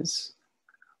is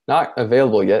not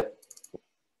available yet.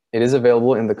 It is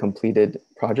available in the completed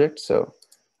project. So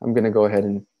I'm gonna go ahead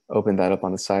and open that up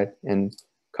on the side and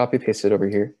copy paste it over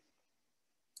here.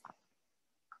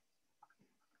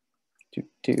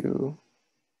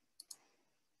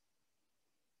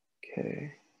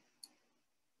 Okay.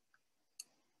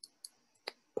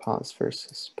 Pause for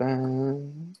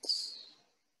suspense.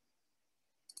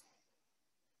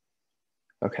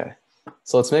 Okay,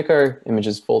 so let's make our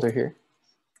images folder here.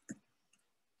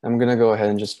 I'm gonna go ahead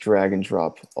and just drag and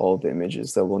drop all the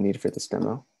images that we'll need for this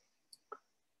demo.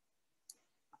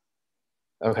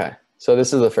 Okay, so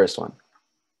this is the first one.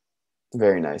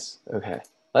 Very nice, okay.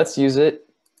 Let's use it,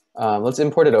 let's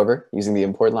import it over using the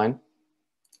import line.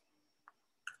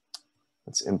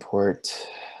 Let's import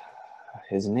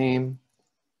his name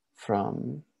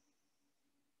from,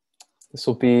 this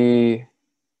will be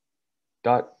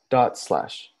dot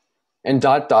slash. And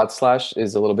dot slash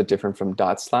is a little bit different from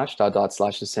dot slash. Dot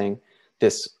slash is saying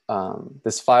this,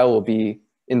 this file will be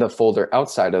in the folder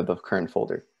outside of the current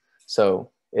folder. So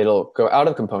it'll go out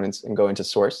of components and go into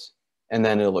source, and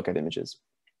then it'll look at images.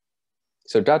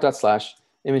 So dot slash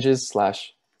images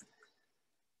slash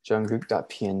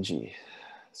jungkook.png.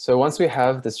 So once we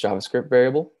have this JavaScript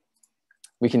variable,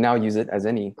 we can now use it as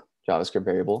any JavaScript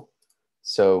variable.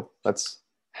 So let's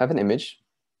have an image.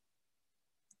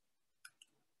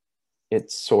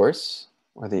 Its source,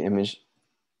 or the image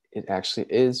it actually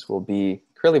is, will be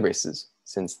curly braces,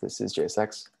 since this is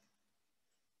JSX.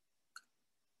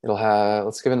 It'll have,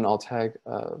 let's give it an alt tag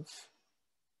of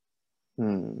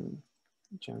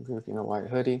Jungkook in a white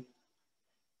hoodie.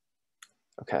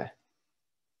 Okay.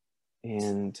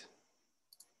 And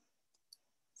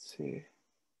let's see.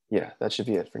 Yeah, that should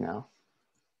be it for now.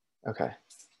 Okay.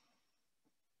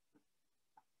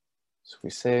 So we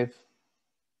save.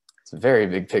 It's a very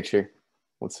big picture.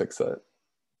 Let's fix that.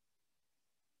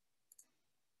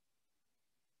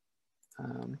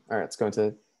 All right, let's go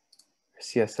into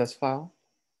CSS file.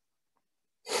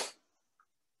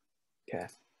 Okay,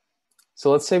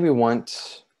 so let's say we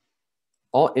want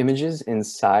all images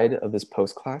inside of this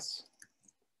post class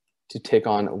to take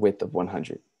on a width of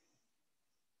 100.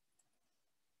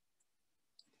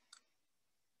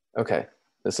 Okay,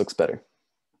 this looks better.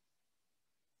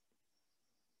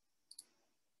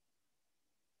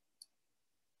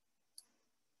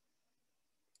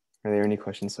 Are there any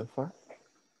questions so far?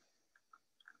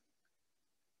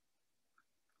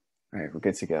 All right, we're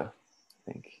good to go,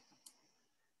 I think.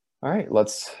 All right,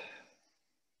 let's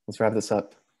wrap this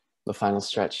up. The final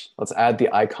stretch. Let's add the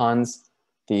icons,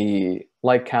 the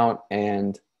like count,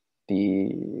 and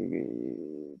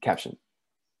the caption.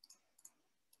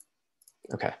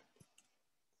 Okay.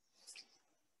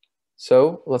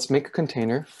 So let's make a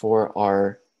container for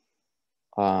our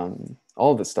all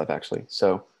of this stuff actually.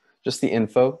 So just the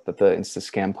info that the Insta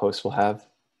Scam post will have.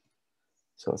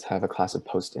 So let's have a class of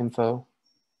post info.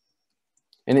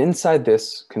 And inside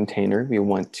this container, we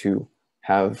want to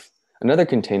have another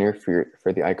container for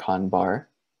the icon bar.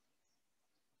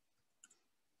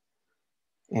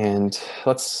 And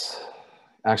let's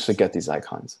actually get these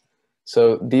icons.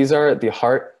 So these are the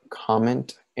heart,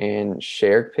 comment, and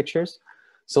shared pictures.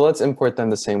 So let's import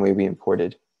them the same way we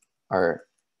imported our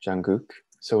Jungkook.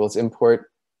 So let's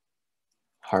import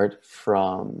heart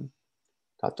from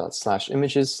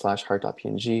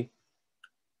 /images/heart.png.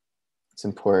 Let's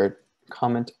import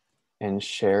comment and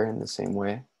share in the same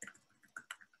way.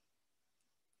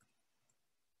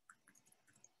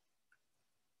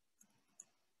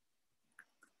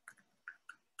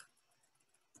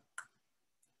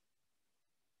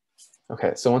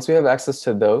 Okay, so once we have access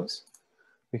to those,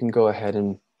 we can go ahead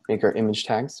and make our image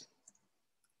tags.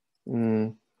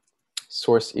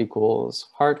 Source equals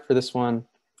heart for this one.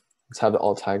 Let's have the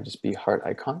alt tag just be heart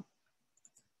icon.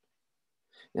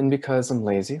 And because I'm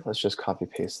lazy, let's just copy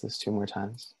paste this 2 more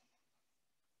times.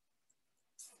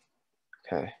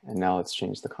 Okay, and now let's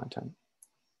change the content.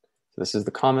 So this is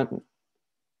the comment.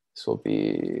 This will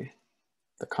be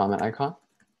the comment icon.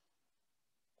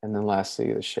 And then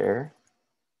lastly, the share.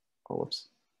 Oh, whoops.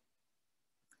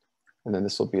 And then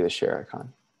this will be the share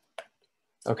icon.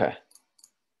 Okay,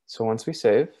 so once we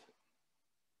save,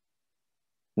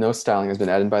 no styling has been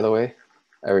added, by the way.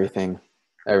 Everything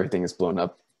is blown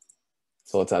up.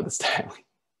 So let's add the styling.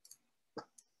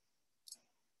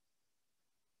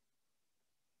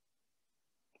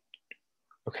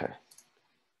 Okay,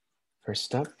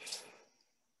 first up,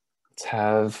 let's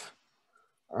have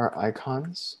our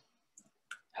icons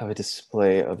have a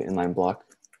display of inline block.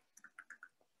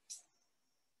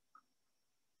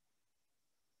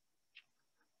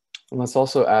 And let's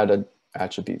also add an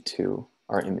attribute to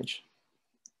our image,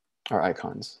 our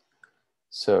icons.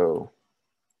 So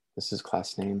this is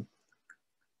class name.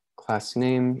 Class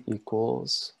name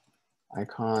equals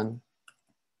icon.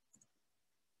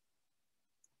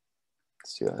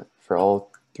 Let's do that for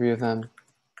all 3 of them.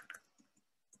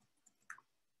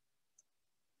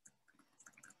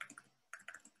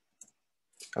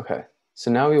 Okay,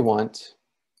 so now we want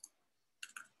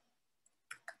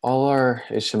all our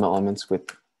HTML elements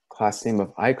with class name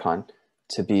of icon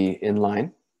to be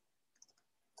inline.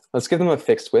 Let's give them a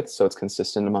fixed width so it's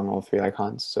consistent among all 3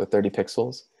 icons, so 30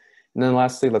 pixels. And then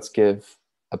lastly, let's give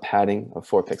a padding of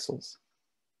 4 pixels.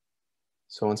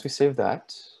 So once we save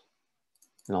that,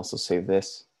 and also save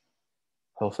this,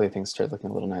 hopefully things start looking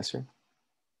a little nicer.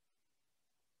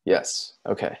 Yes,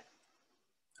 okay.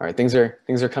 All right, things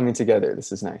are coming together.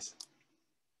 This is nice.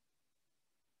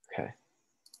 Okay.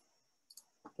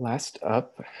 Last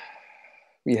up,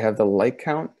 we have the like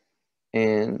count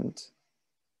and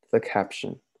the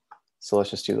caption. So let's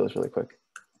just do those really quick.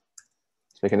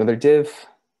 Let's make another div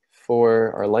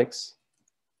for our likes.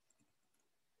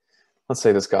 Let's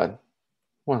say this got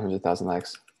 100,000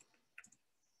 likes.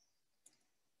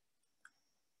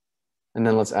 And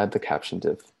then let's add the caption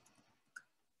div.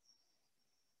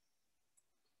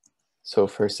 So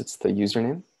first it's the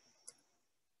username.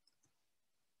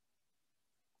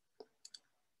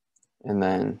 And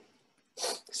then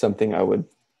something I would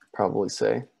probably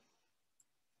say.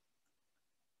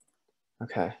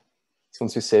 Okay, so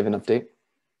once we save and update.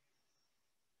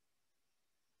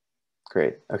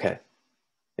 Great, okay.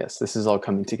 Yes, this is all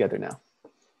coming together now.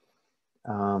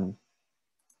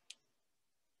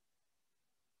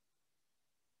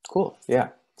 Cool, yeah.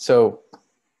 So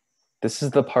this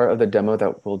is the part of the demo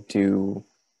that we'll do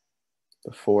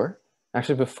before.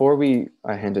 Actually, before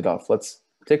I hand it off, let's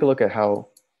take a look at how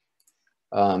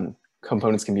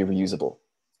components can be reusable.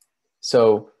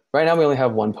 So right now we only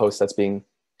have 1 post that's being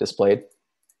displayed.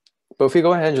 But if we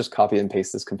go ahead and just copy and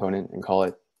paste this component and call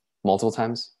it multiple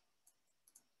times,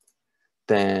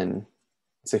 then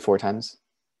let's say 4 times.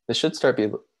 This should start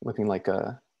looking like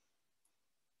a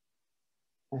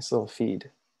nice little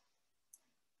feed.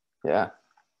 Yeah,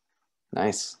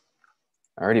 nice.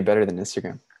 Already better than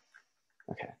Instagram.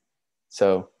 Okay,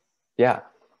 so yeah,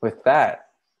 with that,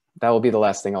 that will be the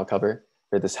last thing I'll cover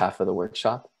for this half of the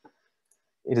workshop.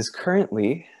 It is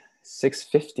currently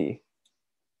 6:50.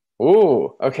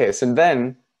 Ooh, okay, so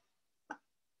then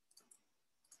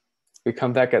we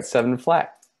come back at 7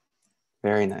 flat.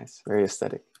 Very nice, very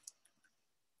aesthetic.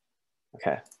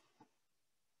 Okay.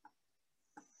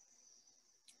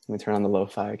 Let me turn on the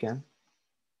lo-fi again.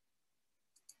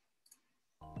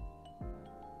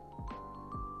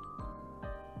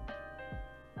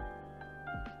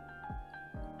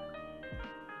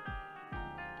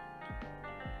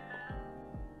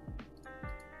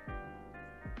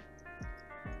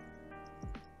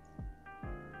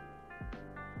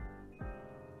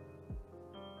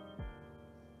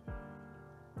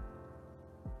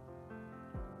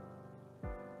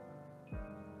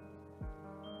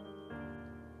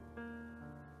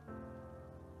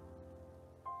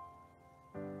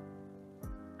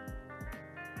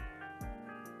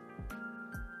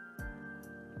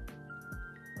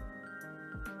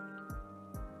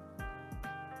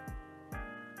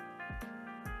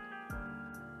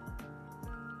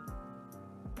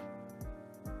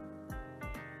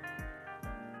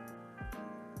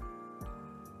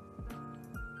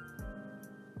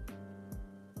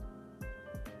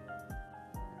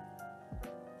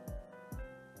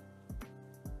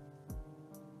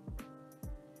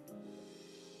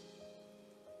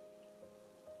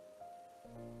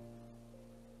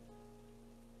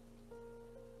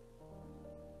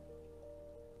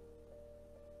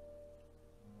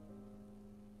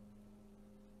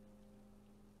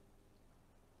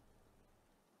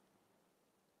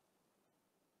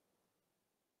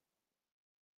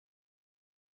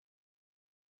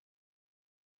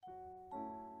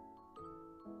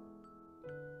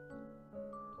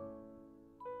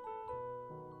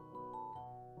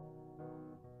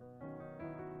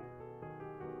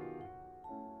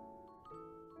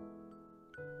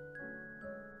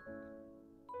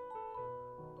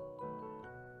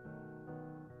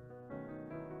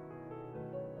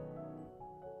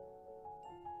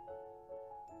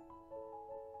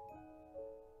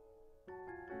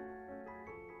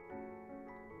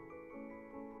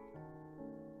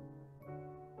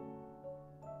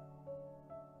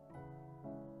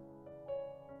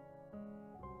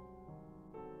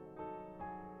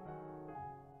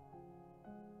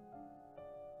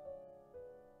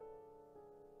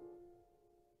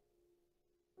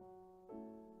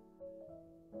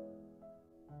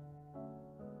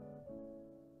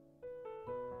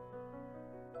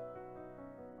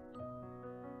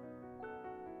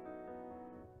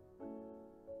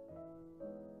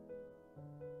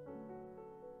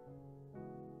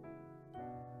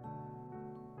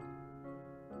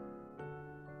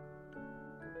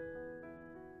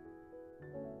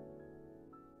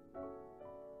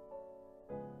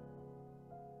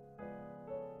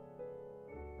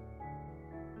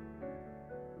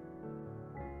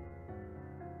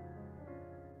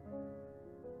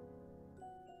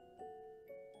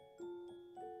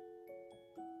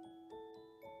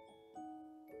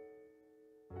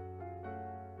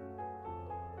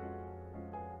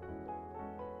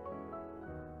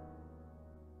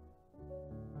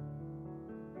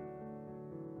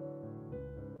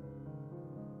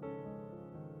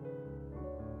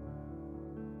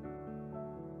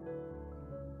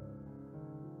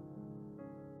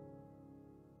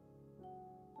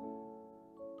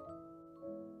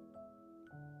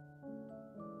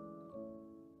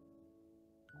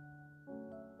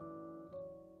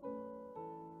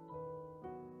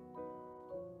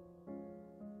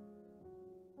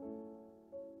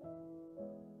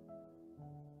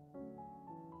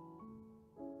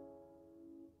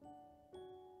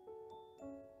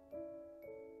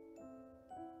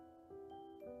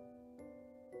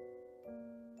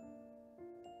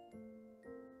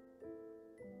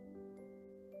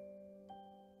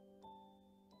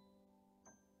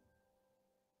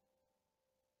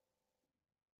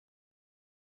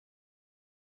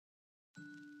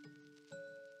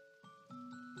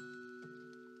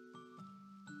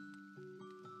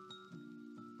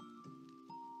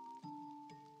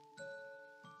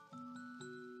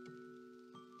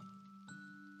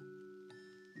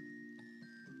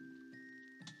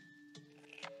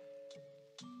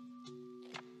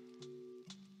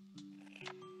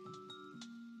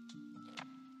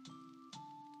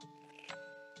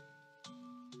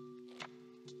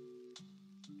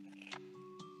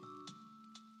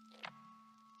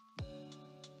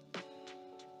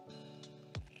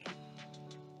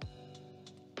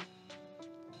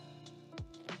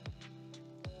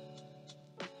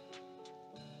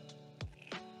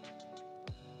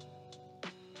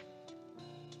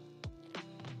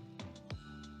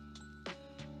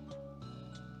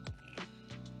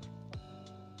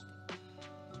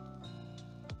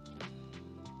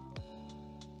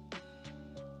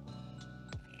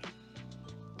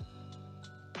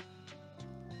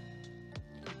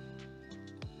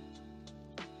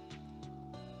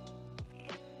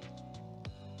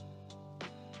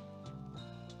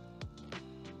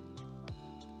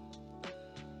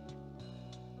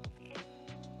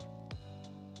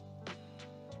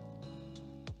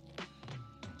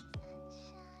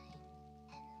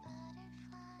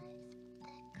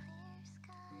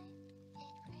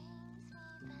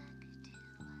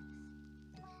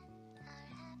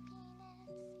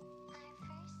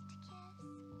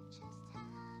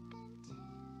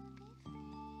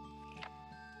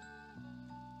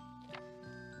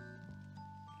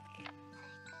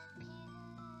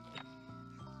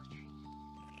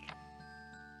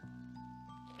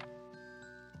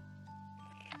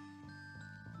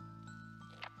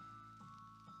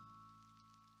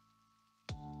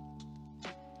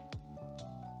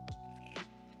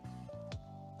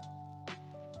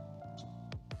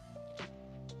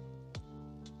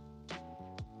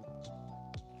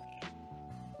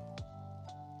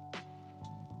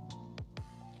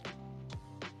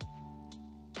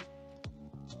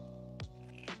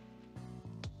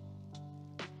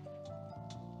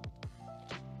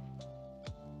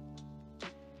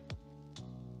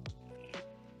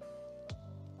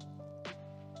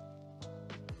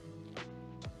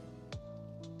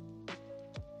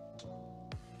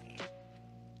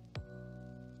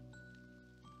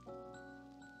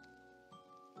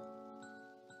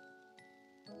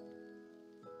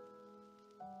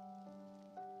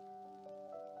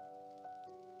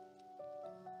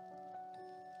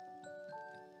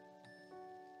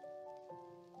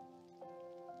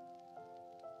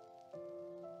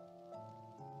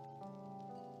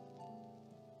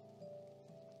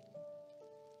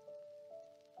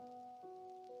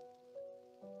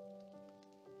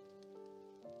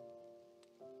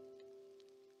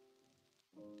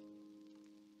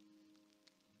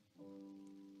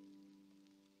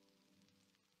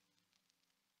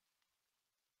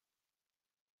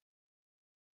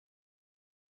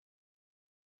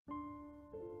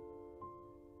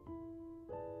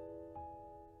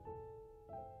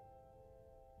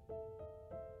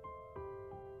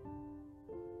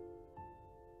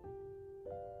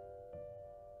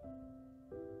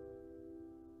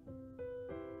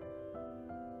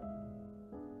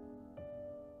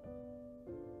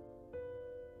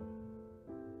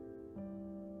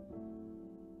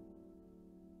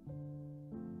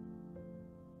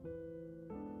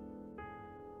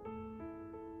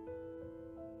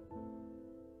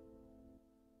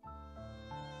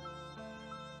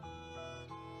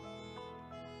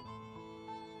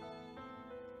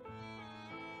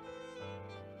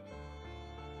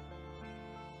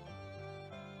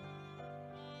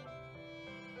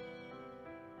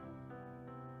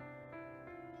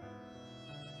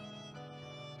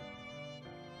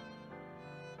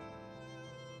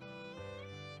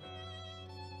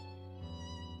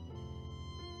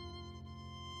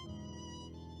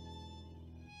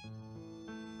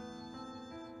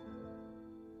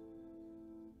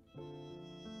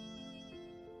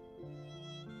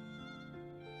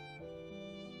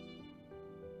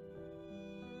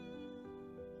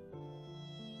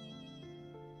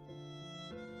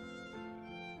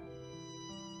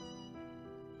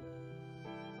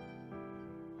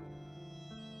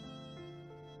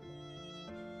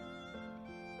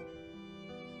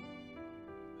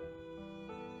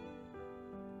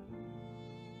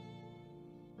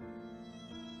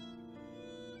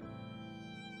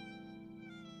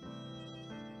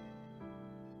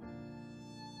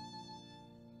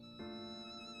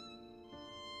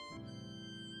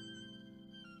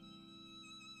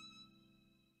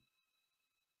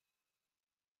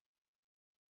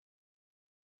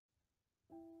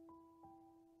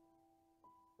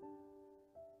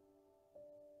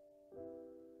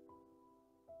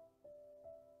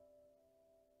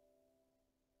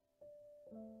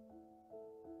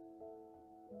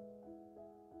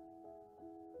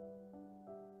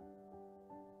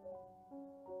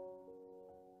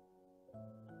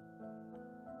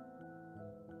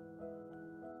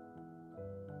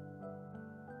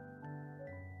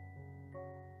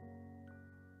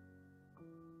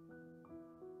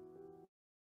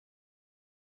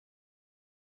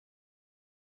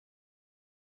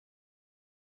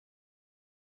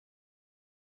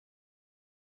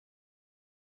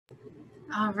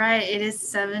 All right, it is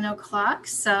 7 o'clock,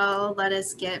 so let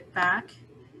us get back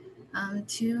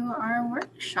to our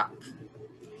workshop.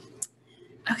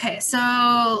 Okay,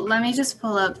 so let me just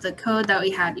pull up the code that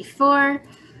we had before,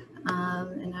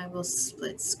 and I will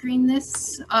split screen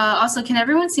this. Also, can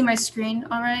everyone see my screen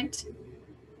all right?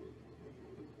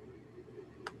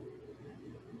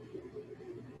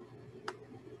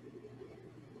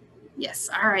 Yes,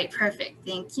 all right, perfect,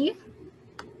 thank you.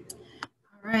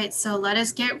 All right, so let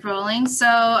us get rolling.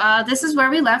 So this is where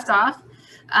we left off.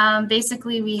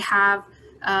 Basically, we have,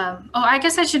 oh, I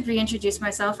guess I should reintroduce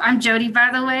myself. I'm Jody, by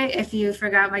the way, if you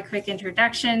forgot my quick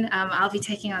introduction. I'll be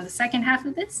taking on the second half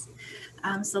of this.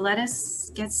 So let us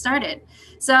get started.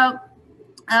 So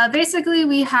basically,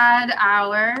 we had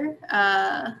our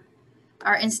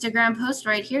Instagram post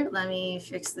right here. Let me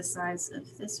fix the size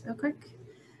of this real quick.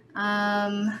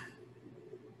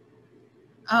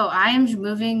 Oh, I'm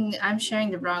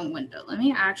sharing the wrong window. Let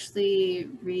me actually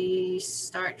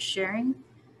restart sharing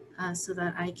so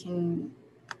that I can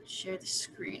share the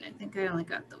screen. I think I only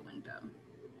got the window.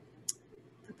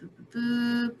 Boop, boop,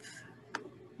 boop, boop.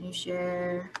 New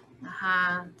share.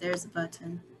 Aha, there's the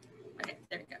button. Okay,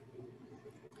 there we go.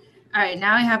 All right,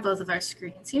 now we have both of our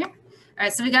screens here. All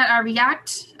right, so we got our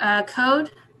React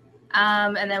code,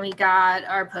 and then we got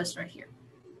our post right here.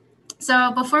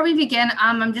 So before we begin,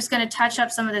 I'm just going to touch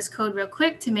up some of this code real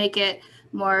quick to make it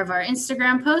more of our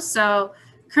Instagram post. So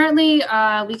currently,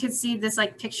 we can see this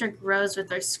like picture grows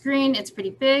with our screen. It's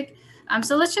pretty big.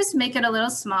 So let's just make it a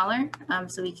little smaller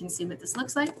so we can see what this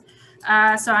looks like.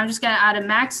 So I'm just going to add a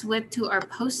max width to our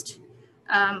post.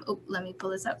 Oh, let me pull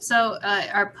this up. So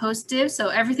our post div. So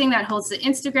everything that holds the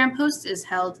Instagram post is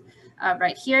held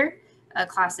right here,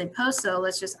 class A post. So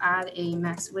let's just add a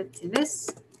max width to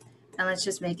this. And let's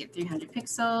just make it 300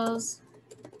 pixels.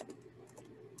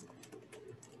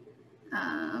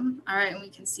 All right, and we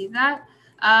can see that.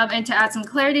 And to add some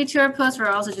clarity to our post, we're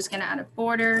also just going to add a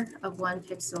border of 1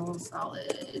 pixel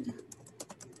solid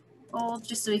bold,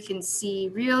 just so we can see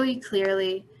really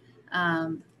clearly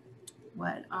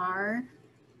what our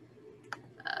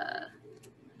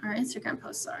Instagram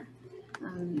posts are.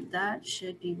 That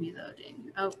should be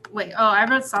reloading. Oh, wait. Oh, I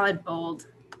wrote solid bold.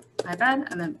 My bad.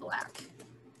 I meant black.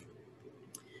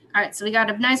 All right, so we got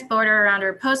a nice border around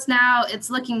our post now. It's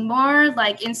looking more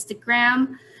like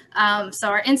Instagram. So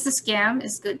our Insta-scam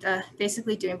is good,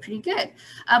 basically doing pretty good.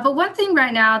 But one thing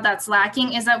right now that's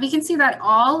lacking is that we can see that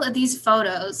all of these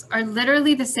photos are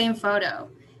literally the same photo.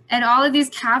 And all of these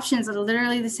captions are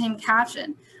literally the same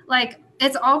caption. Like,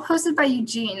 it's all posted by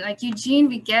Eugene. Like, Eugene,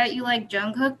 we get you like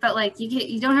Jungkook, but like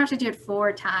you don't have to do it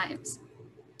 4 times.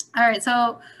 All right,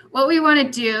 so what we want to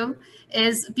do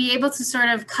is be able to sort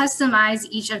of customize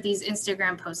each of these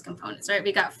Instagram post components, right?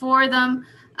 We got 4 of them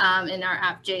in our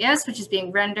app.js, which is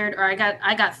being rendered, or I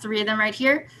got 3 of them right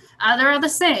here. They're all the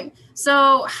same.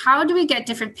 So how do we get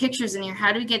different pictures in here?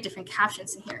 How do we get different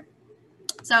captions in here?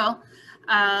 So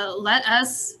let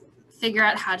us figure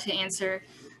out how to answer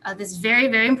this very,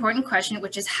 very important question,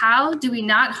 which is how do we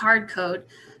not hard code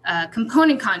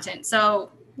component content?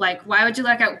 So like, why would you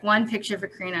look at 1 picture of a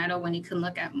Korean idol when you can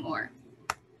look at more?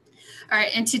 All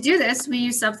right, and to do this, we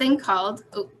use something called,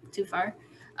 oh, too far.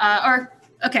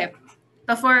 Okay,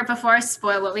 before I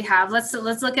spoil what we have, let's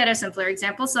look at a simpler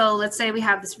example. So let's say we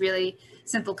have this really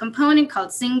simple component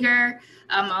called Singer.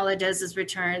 All it does is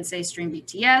return, say, string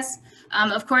BTS.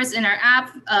 Of course, in our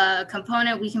app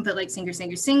component, we can put like Singer,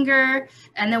 Singer, Singer.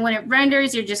 And then when it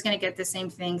renders, you're just going to get the same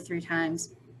thing 3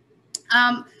 times.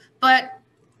 But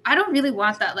I don't really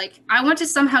want that. Like, I want to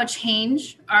somehow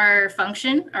change our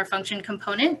function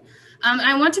component.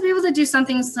 I want to be able to do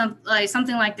something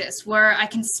like this, where I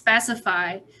can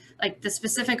specify like the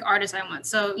specific artist I want.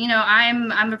 So, you know,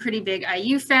 I'm a pretty big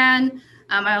IU fan.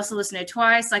 I also listen to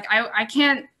Twice. Like,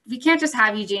 we can't just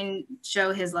have Eugene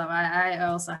show his love. I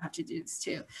also have to do this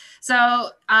too. So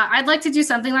I'd like to do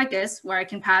something like this, where I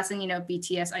can pass in, you know,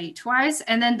 BTS, IU, Twice,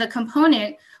 and then the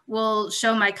component will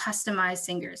show my customized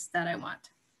singers that I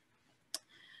want.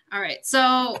 All right,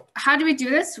 so how do we do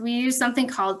this? We use something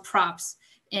called props.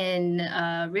 in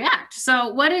React. So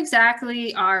what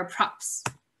exactly are props?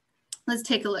 Let's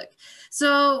take a look.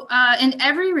 So in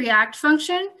every React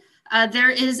function,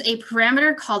 there is a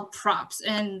parameter called props,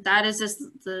 and that is just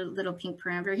the little pink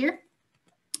parameter here.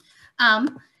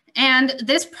 And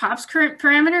this props current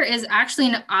parameter is actually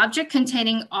an object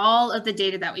containing all of the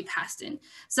data that we passed in.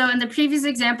 So in the previous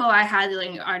example, I had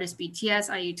like artist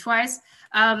BTS, IU twice.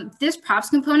 This props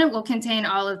component will contain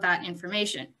all of that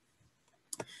information.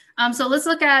 So let's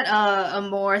look at a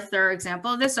more thorough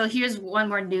example of this. So here's one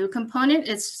more new component.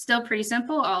 It's still pretty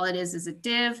simple. All it is a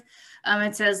div.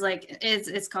 It says like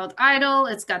it's called idol.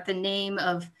 It's got the name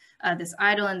of this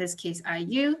idol, in this case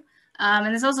IU.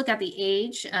 And it's also got the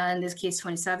age, in this case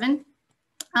 27.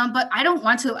 But I don't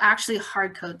want to actually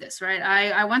hard code this, right?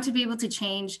 I want to be able to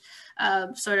change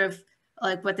sort of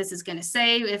like what this is going to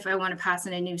say if I want to pass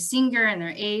in a new singer and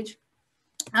their age.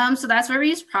 So that's where we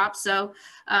use props. So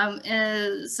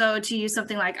so to use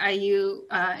something like IU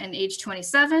and age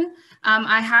 27,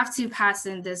 I have to pass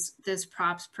in this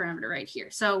props parameter right here.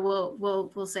 So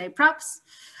we'll say props,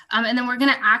 and then we're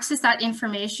going to access that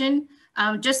information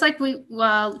just like we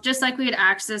would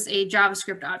access a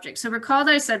JavaScript object. So recall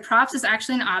that I said props is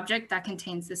actually an object that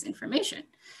contains this information.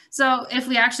 So if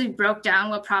we actually broke down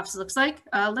what props looks like,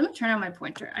 let me turn on my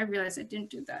pointer. I realized I didn't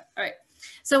do that. All right.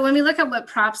 So when we look at what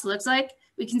props looks like,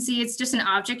 we can see it's just an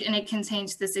object and it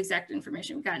contains this exact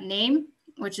information. We've got name,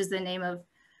 which is the name of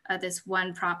this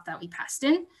one prop that we passed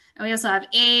in. And we also have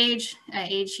age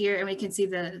here, and we can see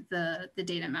the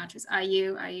data matches,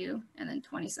 IU, and then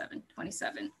 27.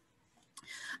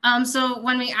 So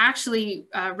when we actually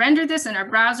render this in our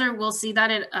browser, we'll see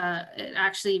that it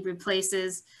actually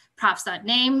replaces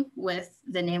props.name with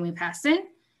the name we passed in,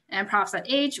 and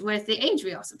props.age with the age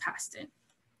we also passed in.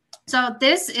 So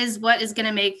this is what is going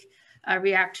to make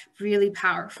React really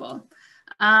powerful.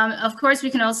 Of course, we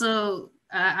can also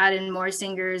add in more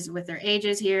singers with their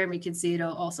ages here, and we can see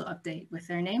it'll also update with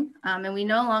their name. And we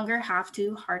no longer have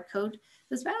to hard code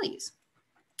those values.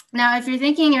 Now, if you're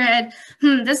thinking in your head,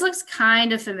 this looks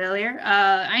kind of familiar.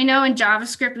 I know in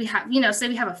JavaScript, we have, say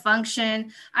we have a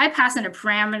function, I pass in a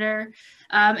parameter,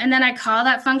 and then I call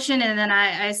that function, and then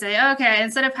I say, okay,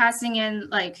 instead of passing in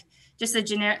like just a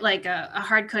generic, like a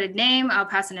hard-coded name, I'll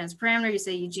pass it in as a parameter. You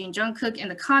say Eugene Jungkook in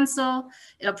the console,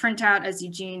 it'll print out as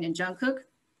Eugene and Jungkook.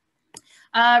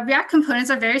 React components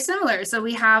are very similar. So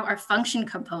we have our function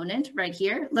component right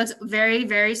here. Looks very,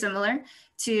 very similar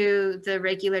to the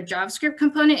regular JavaScript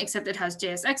component, except it has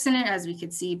JSX in it, as we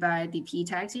could see by the P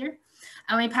tags here.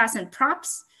 And we pass in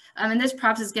props. And this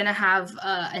props is going to have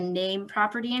a name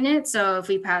property in it. So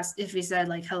if we said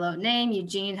like hello name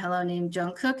Eugene, hello name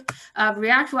Jungkook,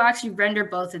 React will actually render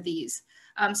both of these.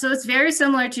 So it's very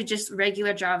similar to just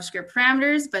regular JavaScript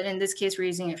parameters, but in this case, we're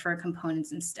using it for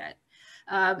components instead.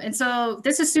 And so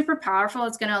this is super powerful.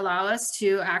 It's going to allow us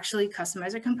to actually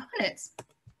customize our components.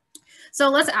 So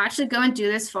let's actually go and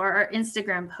do this for our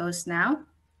Instagram post now.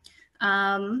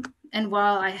 And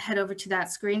while I head over to that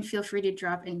screen, feel free to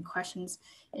drop any questions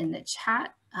in the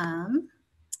chat. All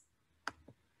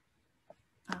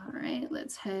right,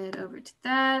 let's head over to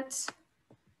that.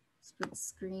 Split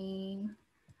screen.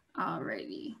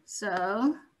 Alrighty,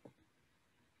 so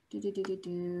okay.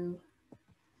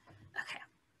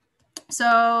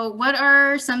 So what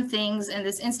are some things in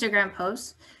this Instagram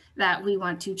post that we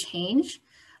want to change?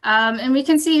 And we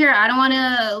can see here, I don't want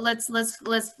to, let's look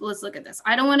at this.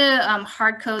 I don't want to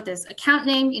hard code this account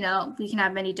name. We can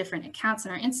have many different accounts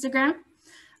in our Instagram,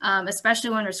 especially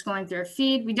when we're scrolling through our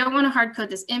feed. We don't want to hard code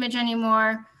this image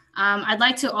anymore. I'd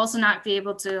like to also not be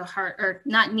able to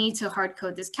not need to hard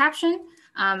code this caption.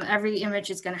 Every image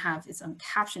is going to have its own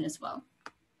caption as well.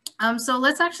 So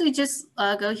let's actually just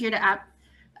go here to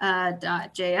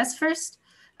app.js first.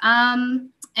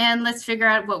 And let's figure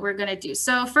out what we're going to do.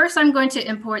 So first, I'm going to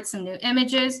import some new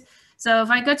images. So if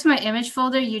I go to my image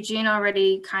folder, Eugene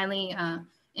already kindly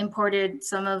imported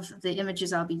some of the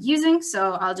images I'll be using.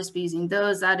 So I'll just be using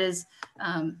those. That is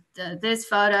this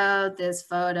photo,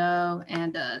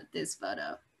 and this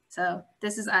photo. So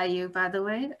this is IU, by the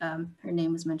way. Her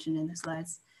name was mentioned in the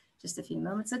slides just a few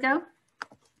moments ago.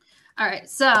 All right,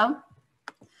 so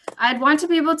I'd want to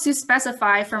be able to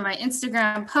specify for my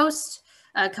Instagram post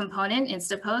component,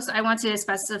 Insta post, I want to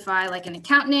specify like an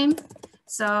account name.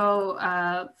 So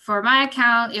for my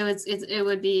account, it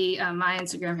would be my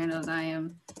Instagram handles. I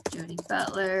am Jody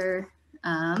Butler.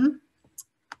 And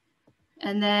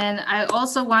then I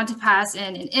also want to pass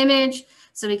in an image.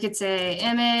 So we could say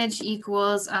image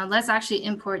equals, let's actually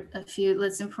import a few,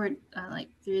 let's import like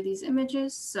 3 of these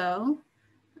images. So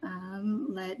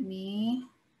let me,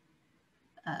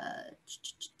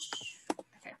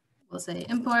 okay, we'll say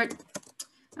import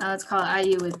Let's call it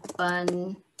IU with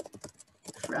bun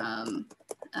from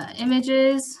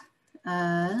images.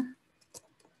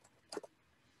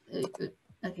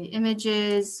 Okay,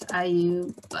 images,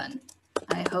 IU bun.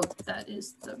 I hope that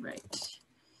is the right.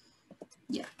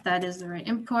 Yeah, that is the right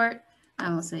import.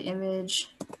 We'll say image,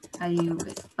 IU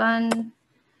with bun.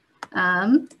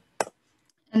 And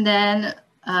then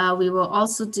we will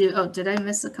also do, oh, did I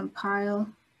miss a compile?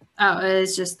 Oh,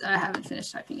 it's just, I haven't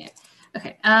finished typing it.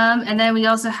 Okay, and then we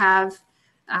also have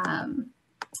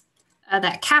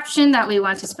that caption that we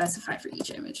want to specify for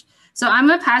each image. So I'm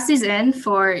gonna pass these in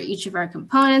for each of our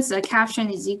components. The caption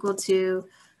is equal to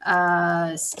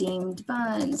steamed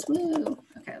buns, woo.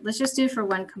 Okay, let's just do it for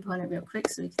one component real quick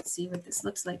so we can see what this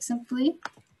looks like simply.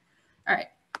 All right,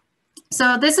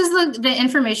 so this is the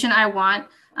information I want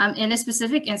in a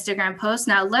specific Instagram post.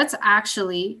 Now let's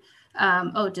actually,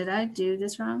 oh, did I do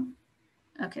this wrong?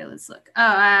 Okay, let's look. Oh,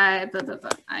 I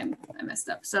messed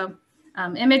up. So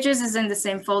images is in the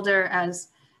same folder as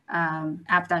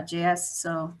app.js.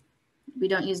 So we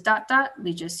don't use dot,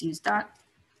 we just use dot.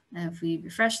 And if we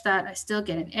refresh that, I still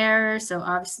get an error. So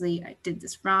obviously I did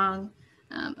this wrong.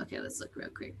 Okay, let's look real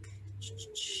quick.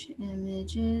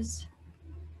 Images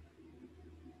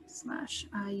 /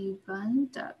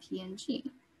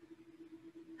 iubun.png.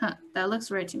 Huh, that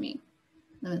looks right to me.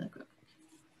 Let me look real quick.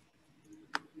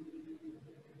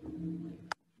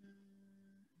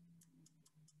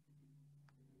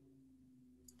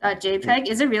 .jpeg,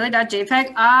 is it really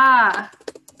 .jpeg? Ah,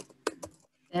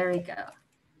 there we go.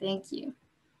 Thank you.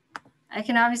 I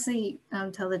can obviously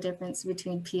tell the difference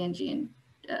between PNG and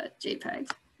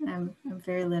JPEG. I'm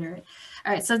very literate.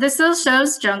 All right, so this still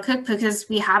shows Jungkook because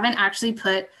we haven't actually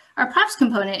put our props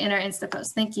component in our Insta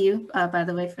post. Thank you, by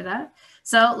the way, for that.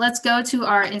 So let's go to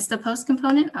our Insta post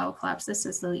component. I will collapse this so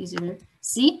it's a little easier to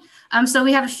see. So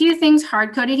we have a few things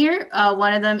hard coded here.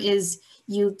 One of them is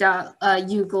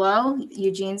glow,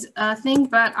 Eugene's thing,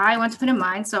 but I want to put in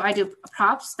mine. So I do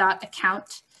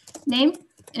props.account name.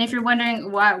 And if you're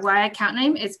wondering why account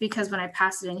name, it's because when I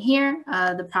pass it in here,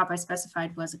 the prop I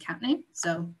specified was account name.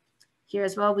 So here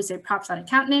as well, we say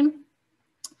props.account name.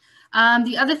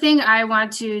 The other thing I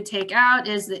want to take out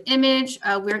is the image.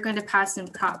 We're going to pass in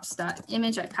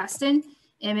props.image. I passed in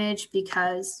image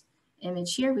because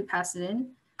image here, we pass it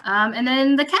in. And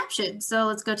then the caption. So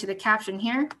let's go to the caption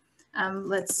here.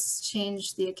 Let's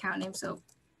change the account name. So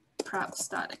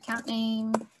props.account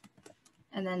name,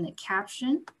 and then the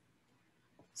caption.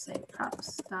 Say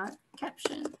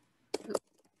props.caption.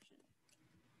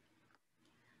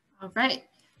 All right,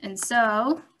 and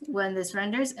so when this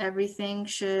renders, everything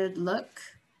should look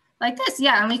like this.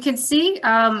 Yeah, and we can see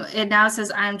it now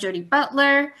says I'm Jody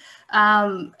Butler.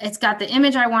 It's got the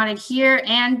image I wanted here,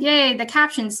 and yay, the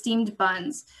caption steamed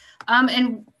buns.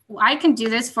 And I can do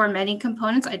this for many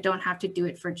components. I don't have to do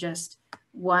it for just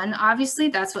one, obviously.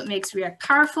 That's what makes React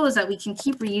powerful, is that we can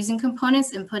keep reusing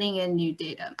components and putting in new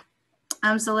data.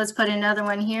 So let's put another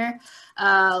one here.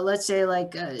 Let's say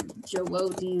like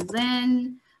Jawodi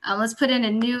Lin. Let's put in a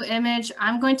new image.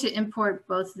 I'm going to import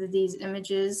both of these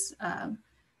images.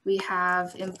 We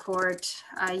have import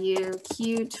IU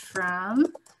cute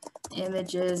from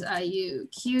images IU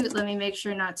cute. Let me make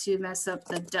sure not to mess up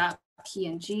the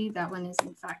 .png. That one is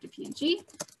in fact a PNG.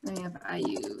 Then we have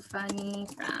IU funny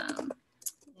from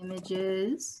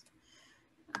images.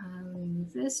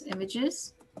 Remove this,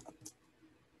 images.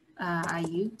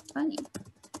 IU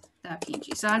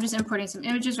funny.png. So I'm just importing some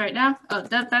images right now. Oh,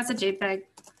 that's a JPEG.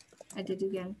 I did it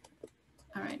again.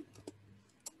 All right.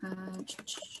 All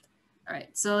right,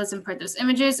 so let's import those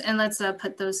images and let's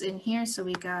put those in here. So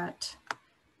we got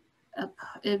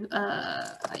IU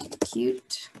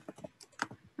cute.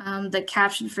 The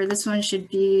caption for this one should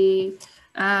be,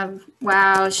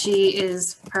 wow, she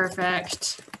is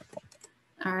perfect.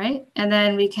 All right, and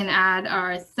then we can add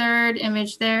our third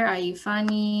image there, IU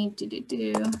funny,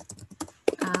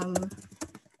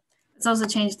 Let's also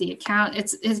change the account.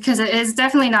 It's because it's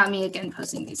definitely not me again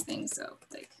posting these things. So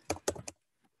like,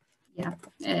 yeah,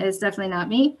 it's definitely not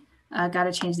me. Got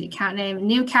to change the account name,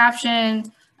 new caption,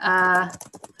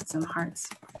 put some hearts.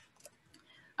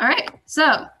 All right,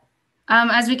 so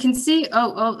as we can see,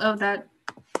 that,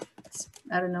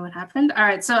 I don't know what happened. All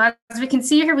right, so as we can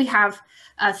see here, we have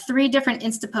 3 different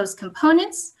Instapost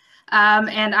components,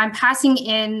 and I'm passing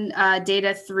in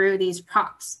data through these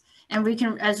props. And we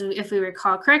can, if we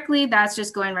recall correctly, that's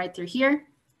just going right through here,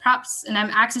 props, and I'm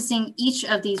accessing each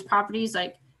of these properties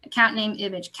like account name,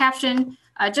 image, caption,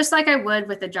 just like I would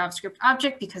with a JavaScript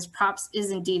object, because props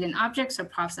is indeed an object, so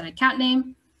props at account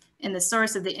name. In the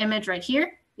source of the image right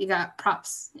here, we got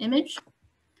props image,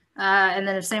 and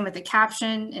then the same with the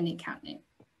caption and the account name.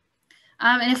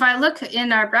 And if I look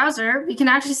in our browser, we can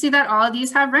actually see that all of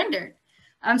these have rendered.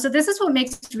 So this is what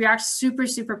makes React super,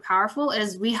 super powerful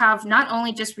is we have not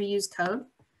only just reused code,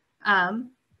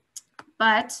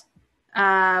 but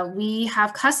we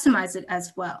have customized it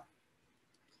as well.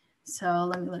 So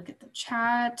let me look at the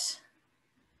chat.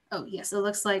 Oh, yes, it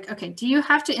looks like, okay, do you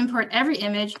have to import every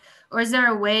image or is there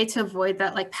a way to avoid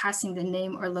that, like passing the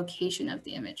name or location of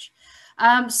the image?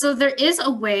 So there is a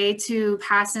way to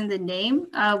pass in the name.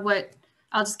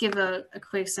 I'll just give a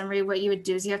quick summary. What you would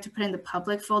do is you have to put in the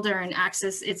public folder and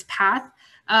access its path.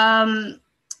 We're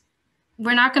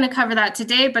not going to cover that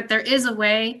today, but there is a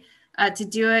way to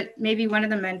do it. Maybe one of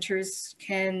the mentors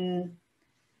can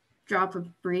drop a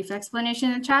brief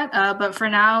explanation in the chat. But for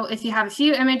now, if you have a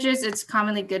few images, it's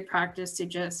commonly good practice to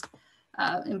just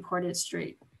import it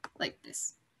straight like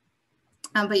this.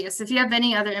 But yes, if you have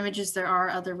any other images, there are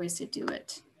other ways to do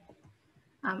it.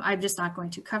 I'm just not going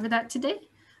to cover that today.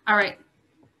 All right.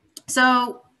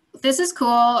 So this is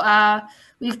cool.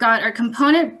 We've got our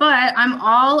component, but I'm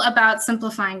all about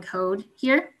simplifying code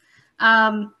here.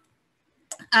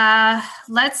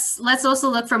 Let's also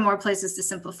look for more places to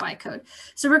simplify code.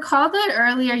 So recall that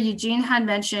earlier Eugene had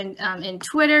mentioned in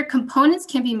Twitter, components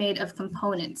can be made of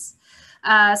components.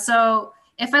 So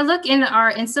if I look in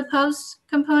our InstaPost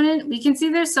component, we can see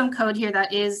there's some code here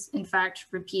that is in fact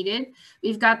repeated.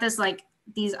 We've got this like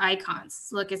these icons.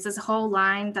 Look, it's this whole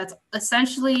line that's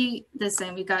essentially the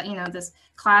same. We've got, this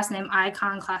class name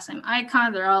icon, class name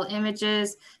icon. They're all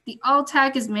images. The alt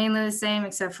tag is mainly the same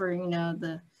except for,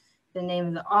 the name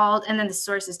of the alt, and then the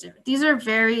source is different. These are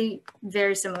very,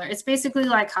 very similar. It's basically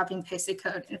like copy and pasted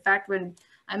code. In fact, when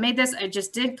I made this, I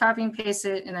just did copy and paste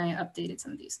it and I updated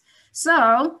some of these.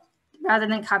 So rather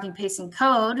than copy and pasting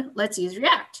code, let's use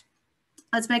React.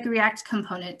 Let's make a React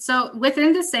component. So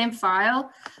within the same file,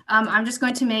 I'm just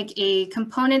going to make a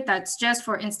component that's just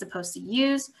for InstaPost to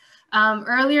use.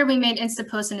 Earlier, we made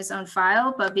InstaPost in its own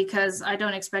file, but because I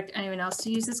don't expect anyone else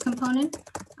to use this component,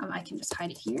 I can just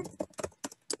hide it here.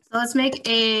 So let's make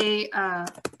a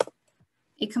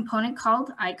component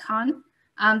called icon.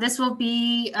 This will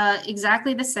be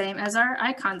exactly the same as our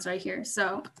icons right here.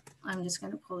 So I'm just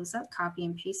going to pull this up, copy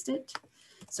and paste it.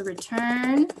 So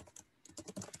return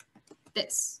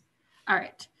this. All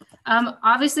right.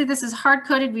 Obviously, this is hard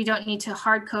coded. We don't need to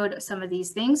hard code some of these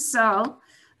things. So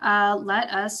let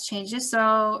us change this.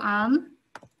 So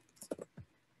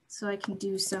I can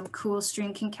do some cool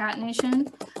string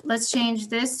concatenation. Let's change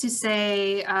this to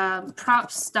say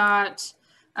props dot,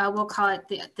 we'll call it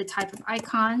the type of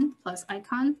icon plus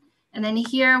icon. And then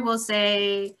here we'll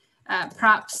say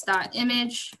props dot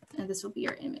image, and this will be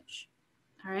our image.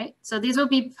 All right, so these will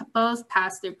be both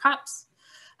passed through props.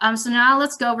 So now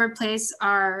let's go replace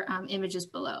our images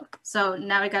below. So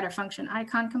now we got our function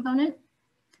icon component.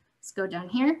 Let's go down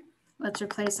here. Let's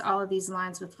replace all of these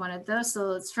lines with one of those. So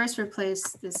let's first replace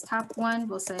this top one.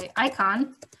 We'll say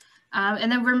icon.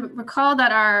 And then recall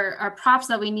that our props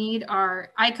that we need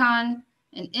are icon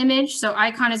and image. So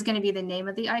icon is going to be the name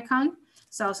of the icon.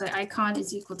 So I'll say icon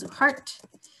is equal to heart.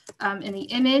 And the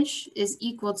image is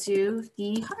equal to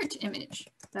the heart image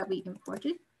that we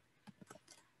imported.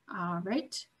 All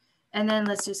right. And then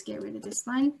let's just get rid of this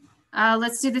line.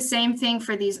 Let's do the same thing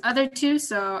for these other two.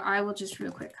 So I will just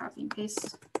real quick copy and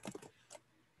paste.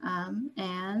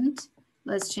 And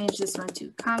let's change this one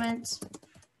to comment.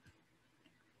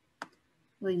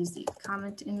 We'll use the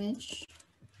comment image.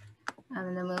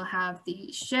 And then we'll have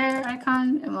the share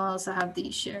icon, and we'll also have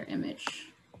the share image.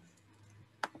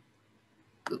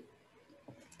 Ooh.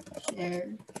 Share.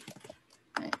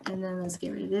 All right, and then let's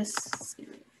get rid of this. Let's get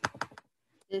rid of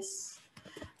this.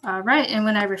 All right, and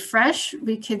when I refresh,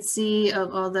 we could see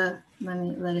of all the,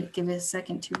 let it give it a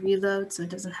second to reload so it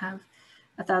doesn't have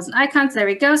 1,000 icons. There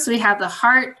we go. So we have the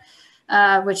heart,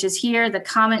 which is here, the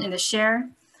comment and the share.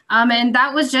 And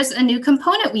that was just a new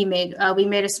component we made. We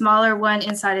made a smaller one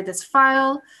inside of this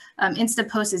file.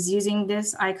 InstaPost is using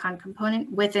this icon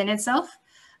component within itself.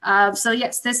 So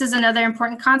yes, this is another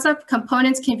important concept.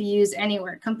 Components can be used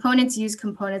anywhere. Components use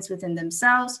components within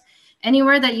themselves.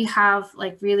 Anywhere that you have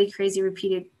like really crazy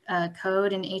repeated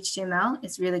code in HTML,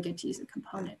 it's really good to use a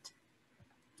component.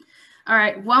 All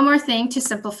right, one more thing to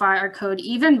simplify our code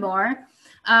even more.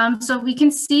 So we can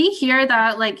see here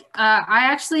that like I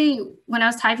actually, when I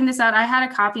was typing this out, I had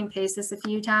to copy and paste this a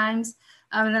few times.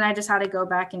 And then I just had to go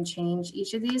back and change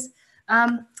each of these.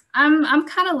 I'm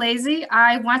kind of lazy.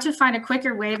 I want to find a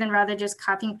quicker way than rather just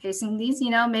copying and pasting these.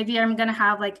 Maybe I'm going to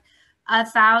have like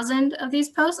 1,000 of these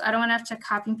posts. I don't want to have to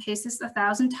copy and paste this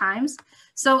 1,000 times.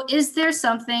 So is there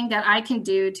something that I can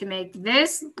do to make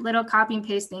this little copy and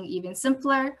paste thing even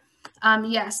simpler?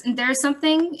 Yes, and there's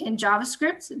something in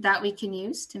JavaScript that we can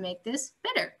use to make this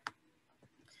better.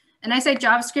 And I say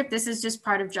JavaScript, this is just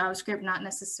part of JavaScript, not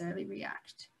necessarily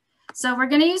React. So we're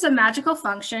going to use a magical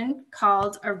function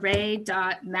called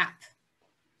array.map.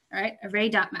 All right,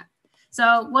 array.map.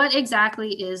 So what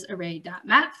exactly is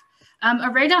array.map?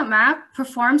 Array.map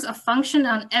performs a function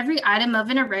on every item of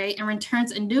an array and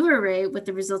returns a new array with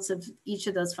the results of each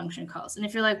of those function calls. And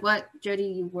if you're like, what, Jody,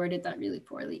 you worded that really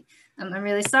poorly. I'm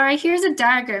really sorry. Here's a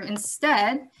diagram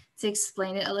instead to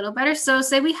explain it a little better. So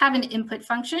say we have an input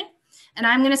function, and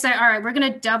I'm going to say, all right, we're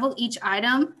going to double each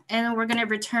item, and then we're going to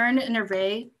return an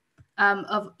array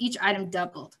of each item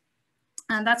doubled.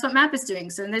 And that's what map is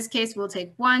doing. So in this case, we'll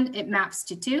take 1, it maps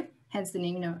to 2, hence the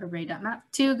name, array.map.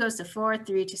 2 goes to 4,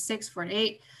 3 to 6, 4 to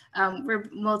 8. We're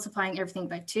multiplying everything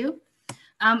by 2.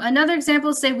 Another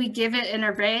example, say we give it an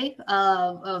array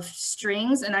of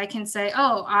strings, and I can say,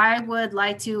 oh, I would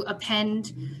like to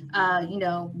append,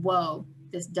 whoa,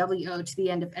 this WO to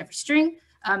the end of every string.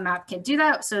 Map can do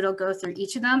that, so it'll go through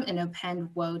each of them and append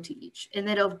whoa to each. And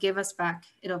then it'll give us back,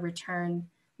 it'll return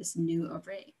this new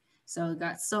array. So we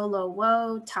got solo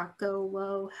whoa, taco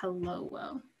whoa, hello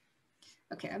whoa.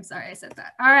 Okay, I'm sorry I said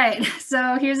that. All right,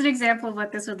 so here's an example of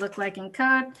what this would look like in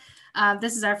code.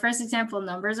 This is our first example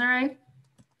numbers array.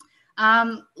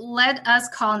 Let us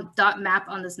call .map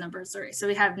on this numbers array. So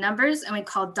we have numbers and we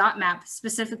call .map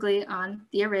specifically on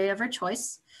the array of our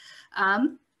choice.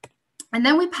 And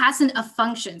then we pass in a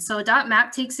function. So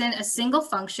 .map takes in a single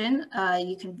function.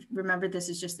 You can remember this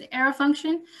is just the arrow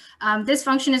function. This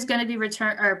function is going to be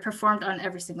returned or performed on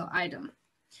every single item.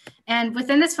 And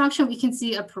within this function, we can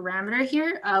see a parameter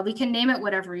here. We can name it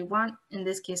whatever we want. In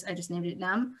this case, I just named it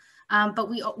num. But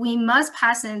we must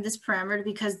pass in this parameter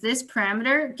because this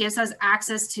parameter gives us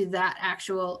access to that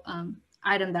actual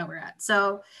item that we're at.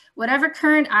 So whatever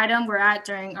current item we're at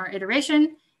during our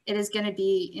iteration, it is going to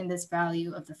be in this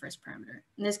value of the first parameter.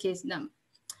 In this case, num.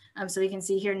 So we can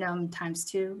see here num times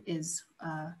 2 is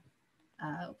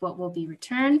what will be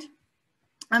returned.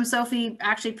 So if we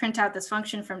actually print out this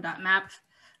function from .map,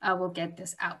 we'll get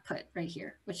this output right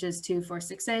here, which is 2, 4,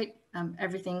 6, 8.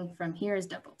 Everything from here is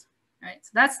doubled. All right,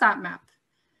 so that's .map.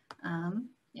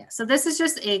 Yeah, so this is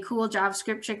just a cool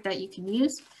JavaScript trick that you can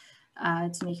use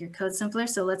to make your code simpler.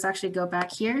 So let's actually go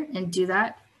back here and do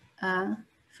that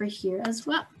for here as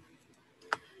well.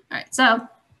 All right, so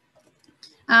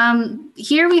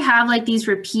here we have like these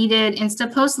repeated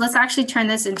Insta posts. Let's actually turn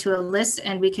this into a list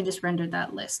and we can just render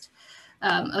that list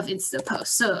of Insta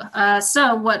posts.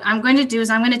 So what I'm going to do is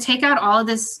I'm going to take out all of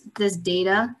this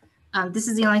data. This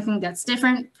is the only thing that's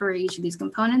different for each of these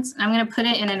components. I'm going to put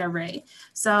it in an array.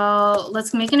 So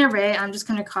let's make an array. I'm just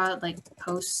going to call it like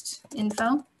post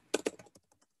info.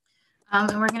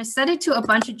 And we're going to set it to a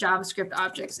bunch of JavaScript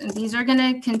objects. And these are going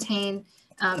to contain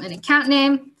an account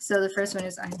name. So the first one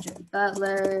is I'm Jody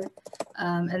Butler.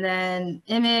 And then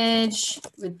image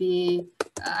would be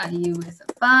you with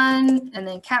a bun. And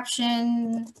then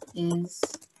caption is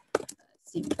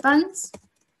Steven Buns.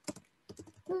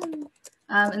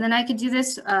 And then I could do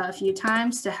this a few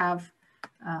times to have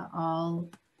all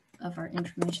of our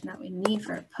information that we need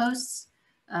for our posts.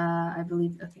 I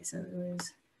believe, okay, so it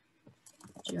was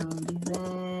Jody,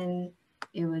 then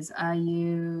it was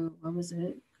IU, what was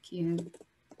it? Cute.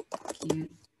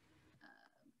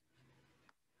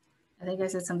 I think I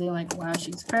said something like, wow,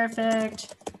 she's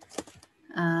perfect.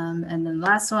 And then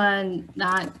last one,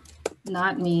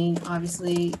 not me,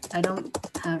 obviously. I don't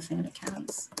have fan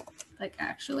accounts, like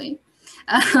actually.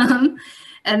 And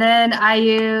then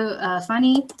IU,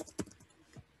 funny.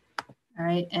 All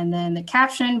right, and then the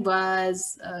caption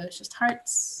was it's just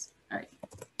hearts. All right.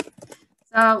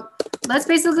 So let's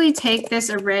basically take this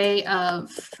array of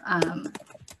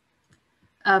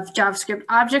JavaScript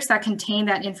objects that contain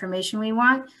that information we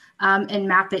want and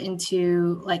map it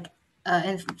into like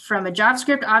from a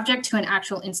JavaScript object to an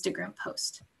actual Instagram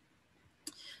post.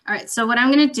 All right, so what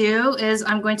I'm going to do is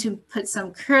I'm going to put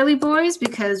some curly boys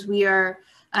because we are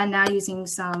now using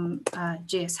some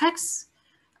JS hex.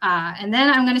 And then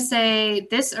I'm going to say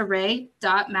this array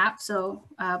dot map, so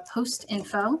post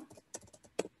info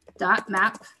dot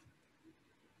map.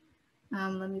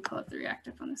 Let me pull up the React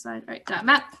app on the side. All right, dot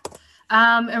map.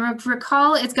 And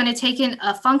recall, it's going to take in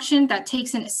a function that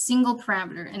takes in a single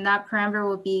parameter, and that parameter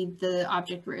will be the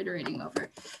object we're iterating over.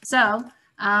 So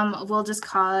we'll just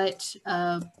call it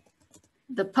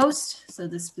the post, so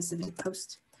this specific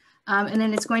post. And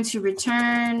then it's going to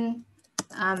return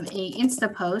a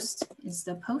Insta post,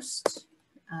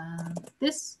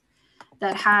 this,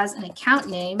 that has an account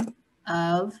name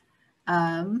of,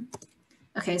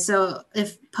 okay, so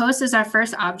if post is our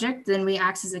first object, then we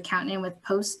access account name with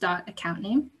post.account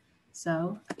name.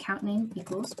 So account name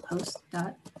equals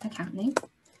post.account name.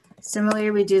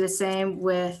 Similarly, we do the same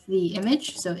with the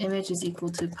image. So image is equal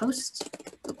to post.image.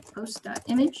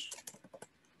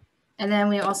 And then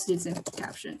we also do the same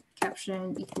caption.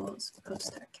 Caption equals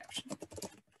post.caption.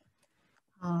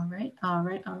 All right, all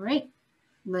right, all right.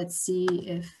 Let's see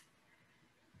if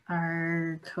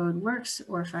our code works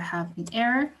or if I have an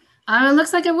error. It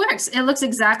looks like it works. It looks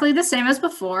exactly the same as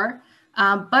before,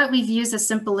 but we've used a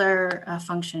simpler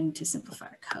function to simplify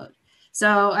our code.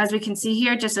 So as we can see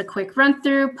here, just a quick run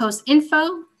through, post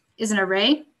info is an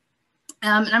array.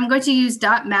 And I'm going to use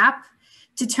 .map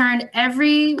to turn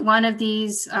every one of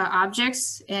these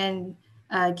objects and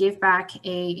give back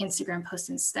a Instagram post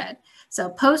instead. So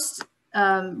post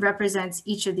represents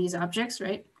each of these objects,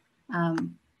 right?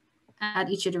 At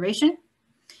each iteration.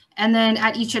 And then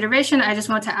at each iteration, I just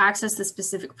want to access the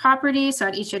specific property. So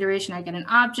at each iteration, I get an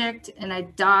object and I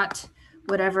dot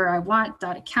whatever I want,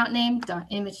 dot account name, dot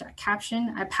image, dot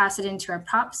caption. I pass it into our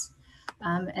props.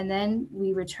 And then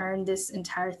we return this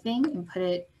entire thing and put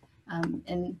it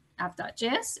in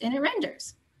app.js and it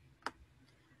renders.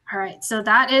 All right, so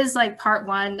that is like part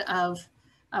one of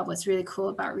what's really cool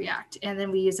about React. And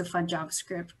then we use a fun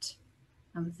JavaScript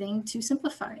thing to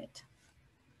simplify it.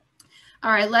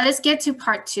 All right, let us get to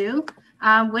part two,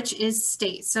 which is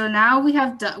state. So now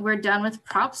we're done with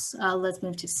props. Let's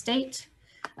move to state.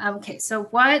 Okay, so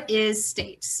what is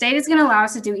state? State is going to allow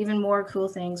us to do even more cool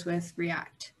things with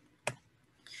React.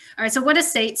 All right, so what is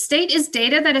state? State is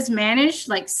data that is managed,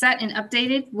 like set and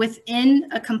updated within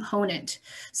a component.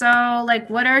 So like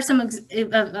what are some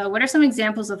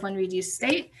examples of when we use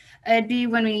state? It'd be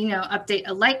when we update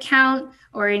a like count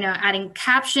or adding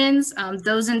captions.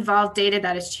 Those involve data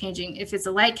that is changing. If it's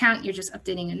a like count, you're just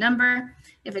updating a number.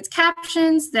 If it's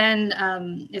captions, then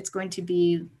it's going to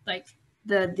be like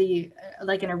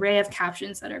like an array of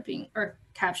captions that are being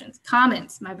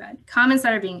comments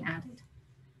that are being added.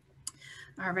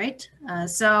 All right,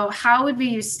 so how would we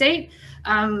use state?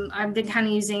 I've been kind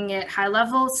of using it high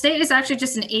level. State is actually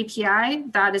just an API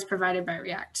that is provided by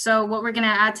React. So what we're going to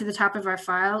add to the top of our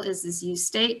file is this use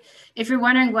state. If you're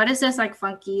wondering what is this like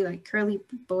funky, like curly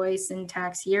boy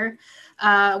syntax here,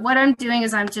 what I'm doing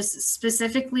is I'm just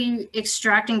specifically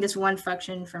extracting this one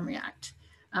function from React.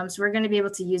 So we're going to be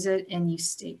able to use it and use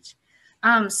state.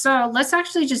 So let's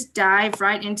actually just dive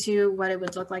right into what it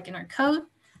would look like in our code.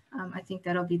 I think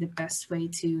that'll be the best way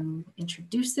to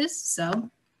introduce this.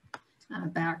 So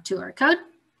back to our code.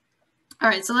 All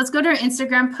right, so let's go to our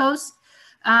Instagram post.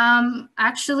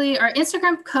 Actually, our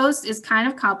Instagram post is kind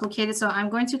of complicated, so I'm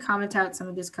going to comment out some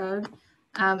of this code,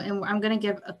 and I'm going to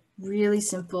give a really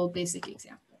simple basic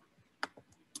example.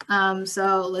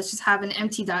 So let's just have an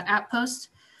empty.app post,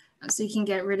 so you can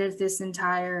get rid of this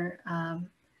entire,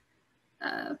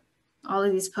 all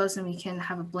of these posts, and we can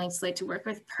have a blank slate to work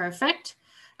with. Perfect.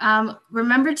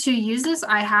 Remember to use this,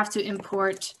 I have to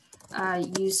import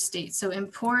use state. So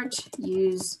import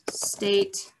use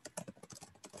state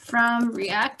from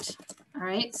React. All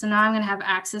right, so now I'm going to have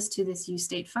access to this use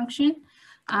state function.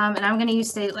 And I'm going to use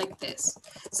state like this.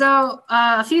 So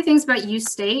a few things about use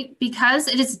state. Because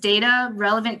it is data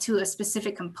relevant to a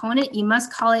specific component, you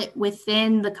must call it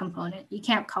within the component. You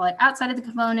can't call it outside of the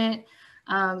component.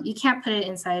 You can't put it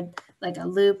inside like a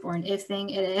loop or an if thing.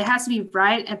 It has to be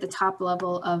right at the top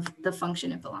level of the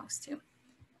function it belongs to.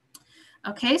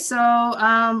 Okay, so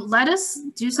let us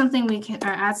do something we can,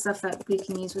 or add stuff that we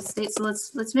can use with state. So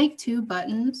let's make two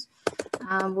buttons.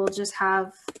 We'll just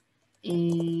have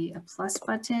a plus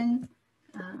button,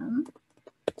 and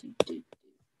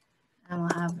we'll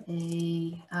have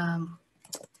a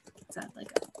what's that,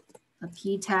 like a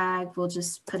p tag. We'll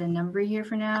just put a number here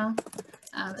for now.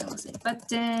 And we'll say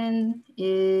button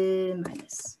in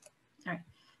minus. All right,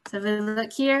 so if we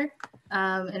look here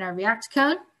in our React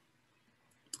code,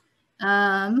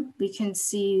 we can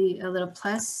see a little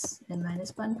plus and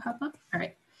minus button pop up. All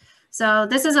right, so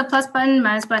this is a plus button,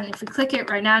 minus button. If we click it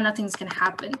right now, nothing's gonna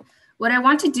happen. What I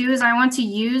want to do is I want to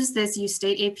use this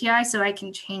useState API so I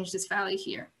can change this value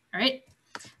here, all right?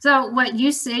 So what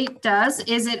useState does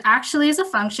is it actually is a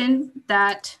function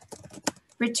that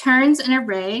returns an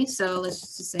array. So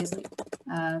let's just say it's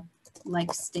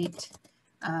like state.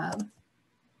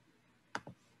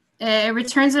 It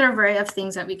returns an array of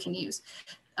things that we can use.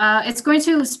 It's going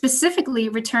to specifically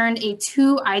return a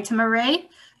 2-item array.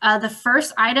 The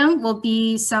first item will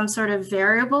be some sort of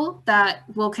variable that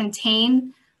will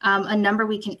contain a number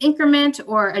we can increment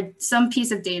or some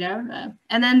piece of data.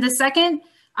 And then the second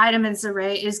item in this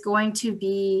array is going to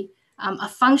be a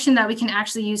function that we can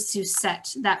actually use to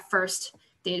set that first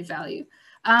data value.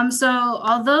 So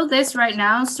although this right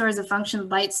now stores a function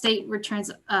light state returns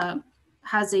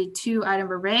has a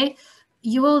 2-item array.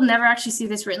 You will never actually see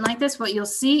this written like this. What you'll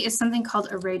see is something called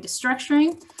array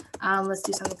destructuring. Let's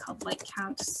do something called like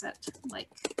count set like.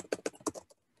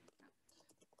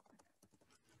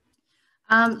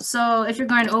 So if you're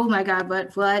going, oh my God,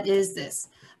 what is this?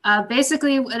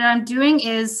 Basically, what I'm doing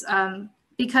is,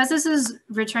 because this is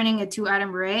returning a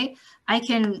 2-item array, I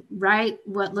can write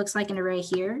what looks like an array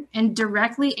here and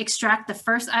directly extract the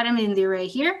first item in the array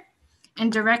here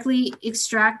and directly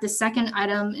extract the second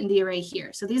item in the array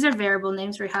here. So these are variable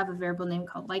names. We have a variable name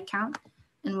called like count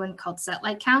and one called set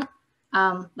like count.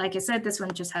 Like I said, this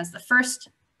one just has the first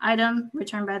item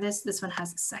returned by this. This one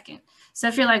has the second. So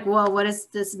if you're like, well, what is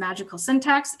this magical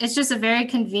syntax? It's just a very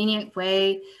convenient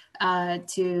way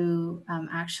to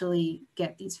actually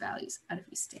get these values out of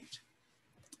eState.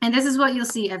 And this is what you'll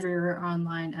see everywhere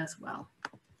online as well.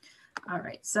 All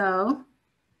right, so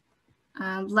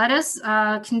let us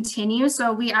continue.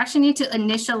 So we actually need to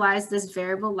initialize this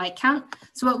variable like count.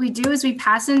 So what we do is we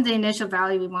pass in the initial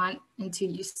value we want into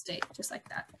useState, just like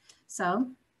that. So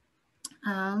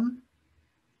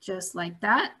just like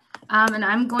that. And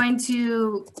I'm going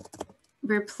to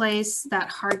replace that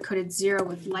hard-coded 0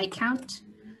 with like count.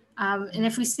 And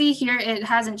if we see here, it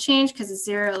hasn't changed because it's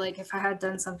 0. Like if I had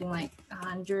done something like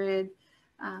 100,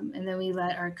 and then we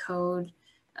let our code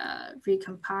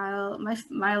recompile.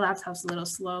 My laptop's a little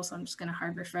slow, so I'm just going to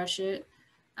hard refresh it.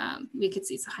 We could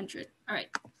see it's 100. All right,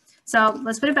 so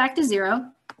let's put it back to 0.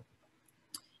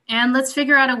 And let's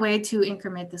figure out a way to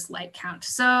increment this like count.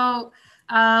 So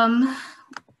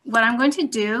what I'm going to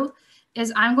do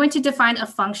is I'm going to define a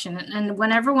function. And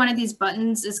whenever one of these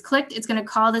buttons is clicked, it's going to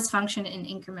call this function and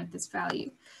increment this value.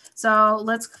 So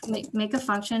let's make a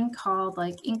function called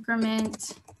like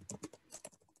increment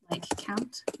like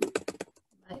count.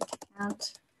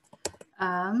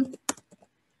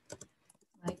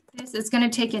 Like this. It's going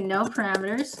to take in no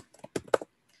parameters.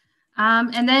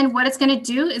 And then what it's going to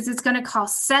do is it's going to call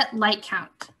set like count.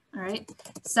 All right,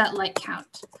 set like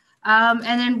count.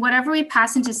 And then whatever we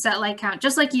pass into set like count,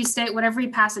 just like useState, whatever we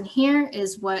pass in here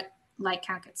is what like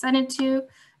count gets set into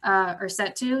or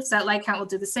set to. Set like count will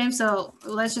do the same. So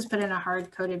let's just put in a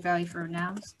hard-coded value for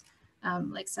nouns,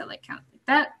 like set like count like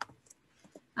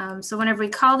that. So whenever we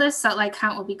call this, set like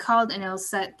count will be called and it'll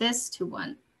set this to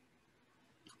 1.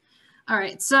 All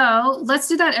right, so let's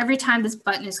do that every time this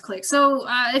button is clicked. So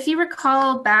if you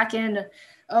recall back in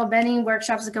many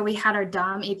workshops ago, we had our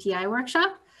DOM API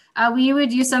workshop. We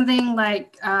would use something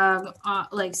like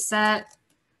set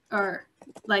or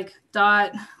like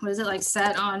dot, what is it, like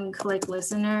set on click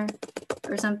listener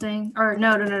or something? Or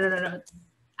no.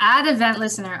 Add event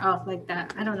listener. Oh, like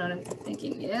that. I don't know what I'm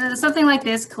thinking. Yeah, something like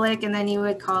this, click, and then you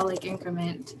would call like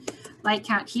increment like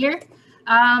count here.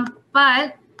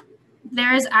 But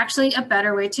there is actually a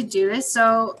better way to do this.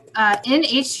 So in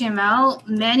HTML,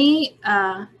 many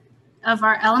of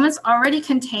our elements already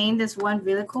contain this one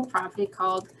really cool property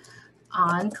called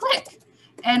onClick.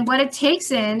 And what it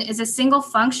takes in is a single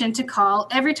function to call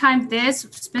every time this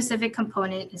specific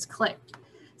component is clicked.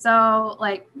 So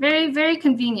like very, very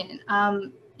convenient.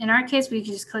 In our case, we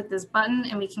can just click this button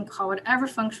and we can call whatever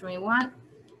function we want.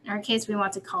 In our case, we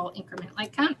want to call increment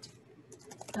like count.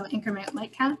 So increment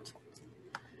like count.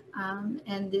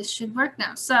 And this should work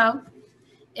now. So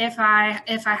if I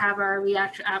have our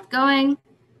React app going,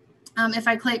 if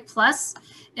I click plus,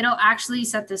 it'll actually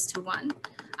set this to 1.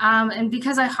 And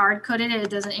because I hard coded it,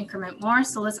 it doesn't increment more.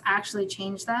 So let's actually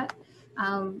change that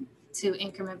to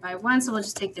increment by 1. So we'll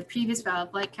just take the previous value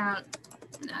of like count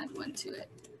and add 1 to it.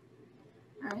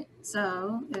 All right.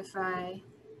 So if I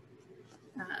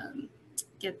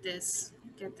get this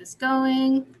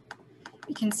going,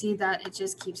 you can see that it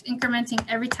just keeps incrementing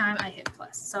every time I hit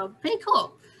plus. So pretty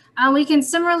cool. We can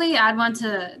similarly add one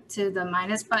to the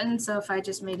minus button. So if I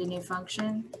just made a new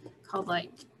function called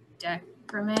like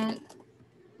decrement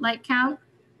like count,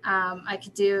 I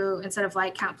could do, instead of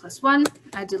like count plus 1,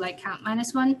 I do like count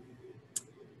minus 1.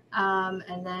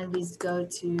 And then we go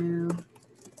to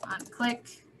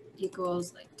onClick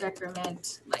equals like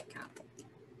decrement like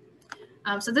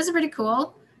count. So this is pretty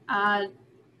cool.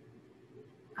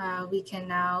 We can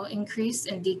now increase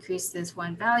and decrease this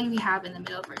one value we have in the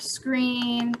middle of our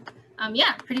screen.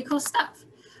 Yeah, pretty cool stuff.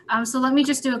 So let me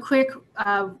just do a quick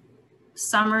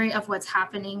summary of what's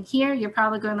happening here. You're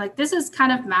probably going like, this is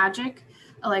kind of magic.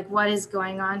 Like what is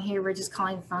going on here? We're just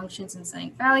calling functions and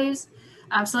setting values.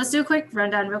 So let's do a quick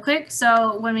rundown real quick.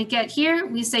 So when we get here,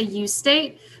 we say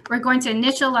useState. We're going to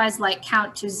initialize like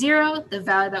count to 0, the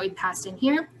value that we passed in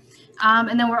here.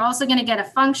 And then we're also going to get a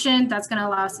function that's going to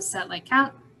allow us to set like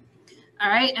count. All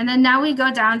right, and then now we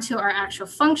go down to our actual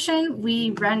function.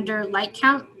 We render like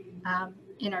count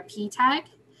in our p tag.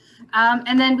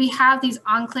 And then we have these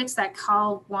on-clicks that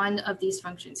call one of these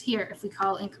functions here. If we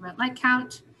call increment light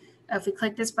count, if we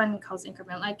click this button, it calls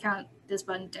increment light count, this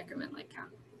button, decrement light count.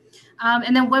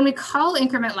 And then when we call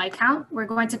increment light count, we're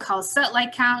going to call set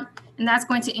light count, and that's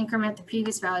going to increment the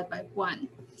previous value by 1.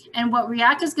 And what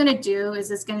React is going to do is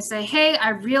it's going to say, hey, I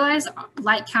realize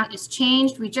light count is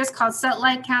changed. We just called set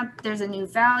light count. There's a new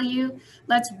value.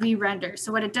 Let's re-render.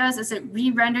 So what it does is it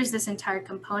re-renders this entire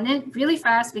component really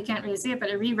fast. We can't really see it, but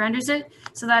it re-renders it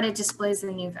so that it displays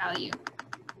the new value.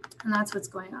 And that's what's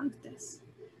going on with this.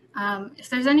 If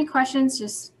there's any questions,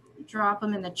 just drop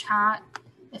them in the chat.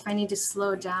 If I need to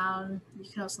slow down, you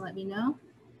can also let me know.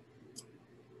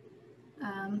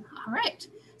 All right.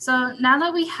 So now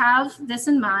that we have this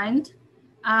in mind,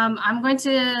 I'm going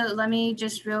to, let me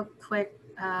just real quick,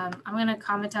 I'm going to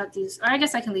comment out these, or I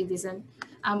guess I can leave these in.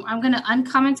 I'm going to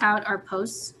uncomment out our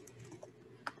posts.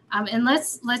 And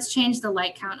let's change the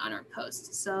light count on our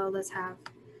posts. So let's have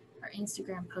our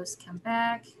Instagram post come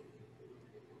back.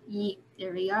 Yeet,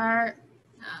 there we are.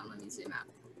 Let me zoom out.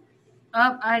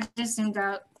 Oh, I just zoomed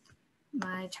out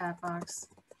my chat box.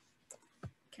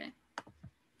 Okay.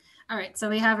 All right, so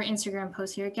we have our Instagram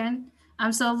post here again.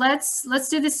 So let's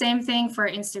do the same thing for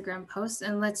our Instagram post,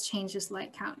 and let's change this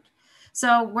light count.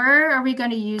 So where are we going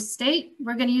to use state?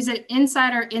 We're going to use it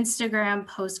inside our Instagram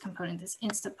post component, this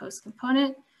Insta post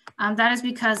component. That is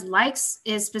because likes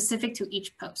is specific to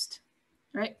each post,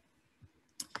 right?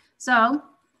 So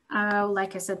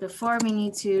like I said before, we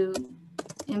need to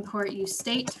import use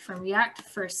state from React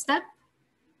first step,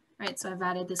 right? So I've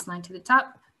added this line to the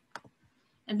top.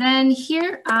 And then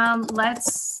here,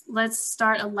 let's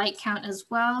start a light count as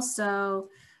well. So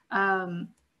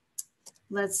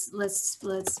let's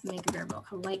make a variable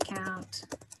called light count,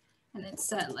 and then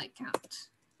set light count.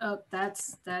 Oh,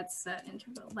 that's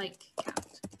interval light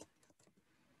count. Okay.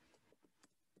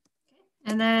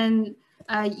 And then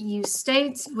use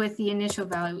state with the initial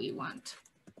value we want.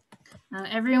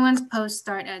 Everyone's posts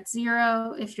start at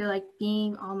 0. If you're like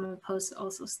Beam, all my posts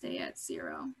also stay at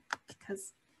 0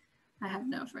 because I have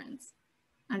no friends.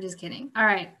 I'm just kidding. All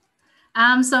right.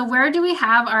 So where do we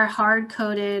have our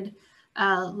hard-coded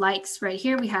likes? Right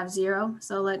here, we have 0.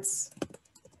 So let's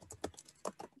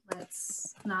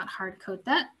not hard-code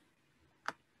that.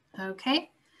 Okay.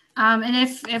 And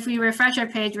if we refresh our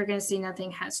page, we're going to see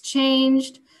nothing has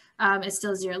changed. It's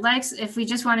still 0 likes. If we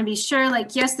just want to be sure,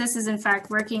 like, yes, this is in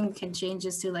fact working, we can change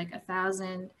this to like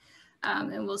 1,000.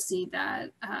 And we'll see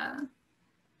that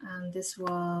this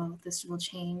will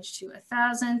change to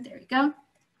 1,000. There we go.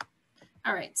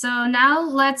 All right, so now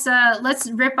let's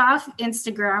rip off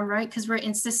Instagram, right? Because we're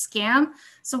Insta scam.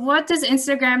 So what does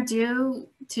Instagram do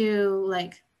to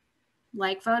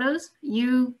like photos?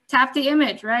 You tap the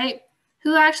image, right?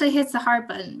 Who actually hits the heart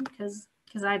button? Because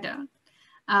I don't.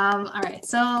 All right,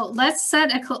 so let's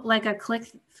set a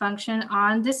click function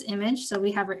on this image. So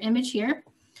we have our image here,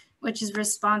 which is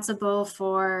responsible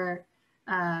for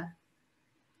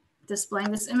displaying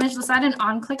this image. Let's add an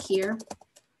on-click here.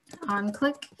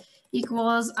 On-click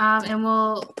equals, and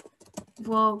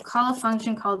we'll call a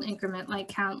function called increment light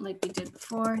count like we did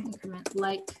before. Increment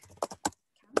light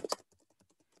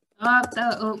count.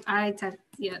 Oh, I typed,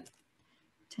 yeah.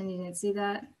 Pretend you didn't see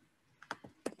that.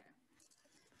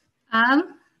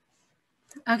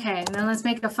 Okay, and then let's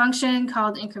make a function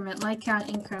called increment light count,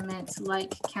 increment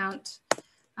light count.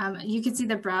 You can see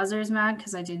the browser is mad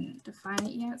because I didn't define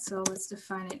it yet. So let's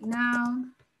define it now.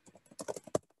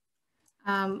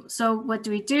 So what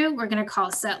do? We're going to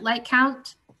call set light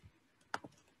count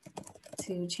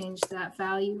to change that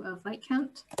value of light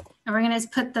count. And we're going to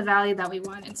put the value that we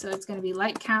wanted. So it's going to be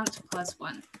light count plus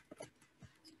 1.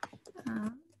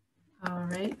 All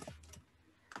right.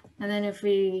 And then if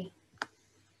we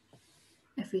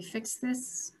fix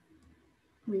this,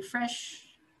 refresh.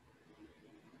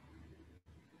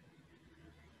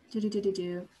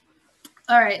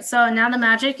 All right, so now the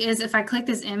magic is if I click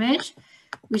this image,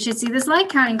 we should see this light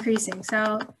count increasing.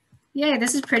 So yeah,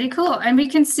 this is pretty cool. And we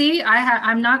can see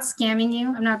I'm not scamming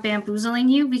you. I'm not bamboozling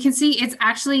you. We can see it's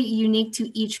actually unique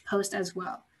to each post as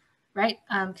well, right?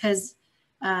 Because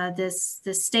this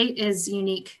state is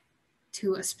unique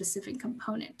to a specific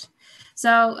component.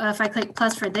 So if I click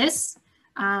plus for this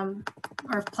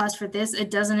or plus for this,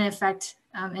 it doesn't affect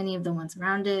any of the ones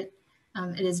around it.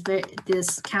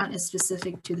 This count is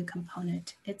specific to the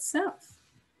component itself.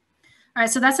 All right,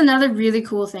 so that's another really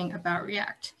cool thing about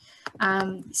React.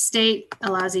 State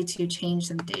allows you to change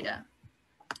some data.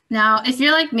 Now, if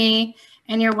you're like me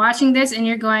and you're watching this and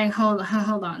you're going, hold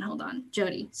on,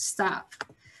 Jody, stop.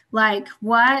 Like,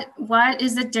 what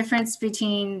is the difference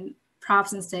between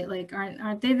props and state? Like,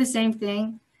 aren't they the same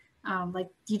thing? Like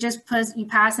you just you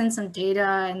pass in some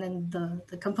data and then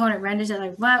the component renders it.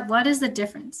 Like what is the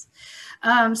difference?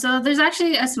 So there's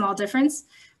actually a small difference,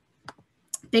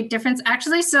 big difference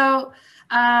actually. So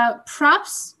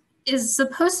props is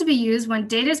supposed to be used when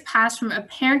data is passed from a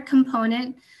parent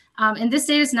component, and this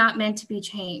data is not meant to be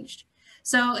changed.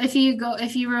 So if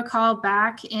you recall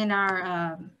back in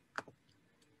our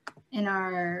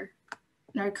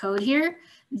code here,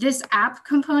 this app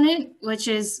component, which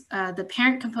is the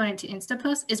parent component to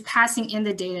Instapost, is passing in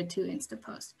the data to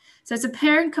Instapost. So it's a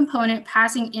parent component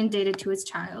passing in data to its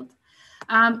child.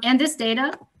 And this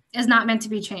data is not meant to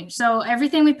be changed. So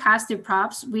everything we pass through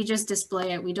props, we just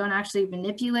display it. We don't actually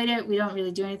manipulate it. We don't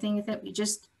really do anything with it. We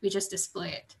just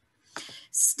display it.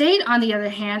 State, on the other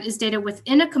hand, is data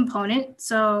within a component.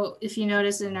 So if you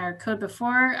notice in our code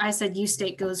before, I said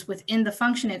useState goes within the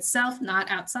function itself, not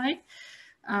outside.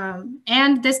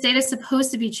 And this data is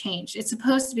supposed to be changed. It's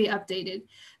supposed to be updated.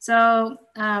 So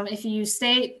if you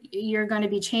state, you're going to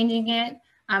be changing it,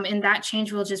 and that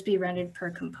change will just be rendered per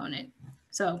component.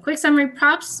 So quick summary,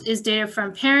 props is data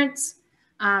from parents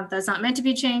that's not meant to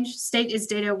be changed. State is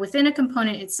data within a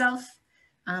component itself,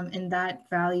 and that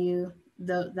value,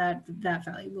 that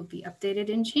value will be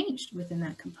updated and changed within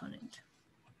that component.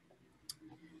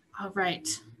 All right.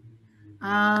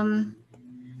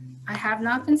 I have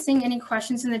not been seeing any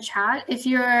questions in the chat. If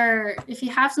you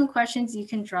have some questions, you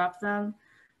can drop them.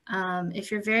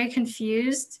 If you're very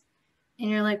confused and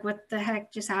you're like, what the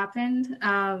heck just happened?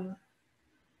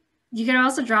 You can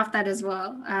also drop that as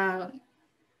well.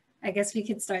 I guess we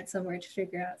could start somewhere to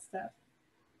figure out stuff.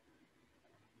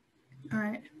 All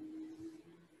right.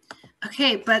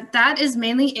 Okay, but that is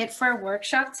mainly it for our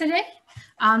workshop today.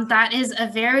 That is a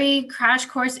very crash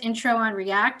course intro on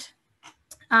React.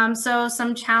 So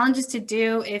some challenges to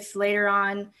do if later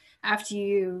on, after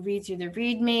you read through the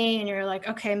README and you're like,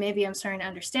 okay, maybe I'm starting to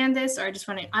understand this, or I just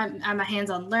want to, I'm a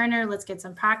hands-on learner, let's get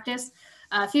some practice.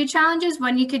 A few challenges,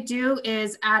 one you could do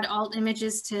is add alt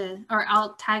images to, or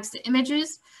alt tags to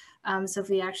images. So if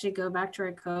we actually go back to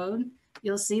our code,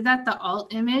 you'll see that the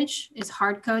alt image is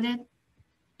hard-coded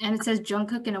and it says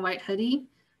Jungkook in a white hoodie,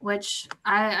 which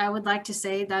I would like to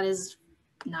say that is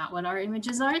not what our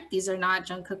images are. These are not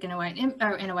Jungkook in a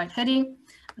white hoodie.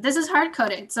 This is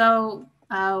hard-coded. So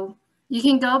you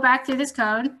can go back through this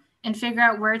code and figure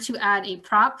out where to add a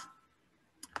prop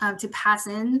to pass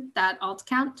in that alt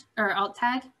count or alt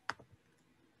tag.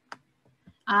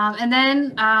 And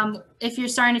then if you're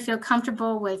starting to feel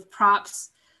comfortable with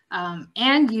props and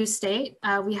useState,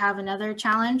 we have another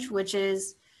challenge, which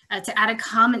is to add a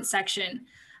comment section.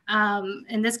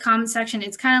 In this comment section,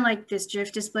 it's kind of like this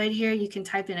GIF displayed here. You can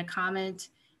type in a comment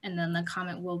and then the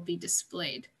comment will be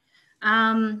displayed.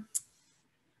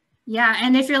 Yeah,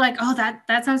 and if you're like, oh,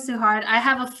 that sounds too hard, I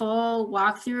have a full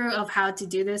walkthrough of how to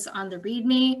do this on the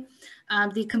README.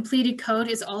 The completed code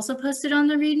is also posted on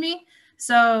the README.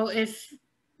 So if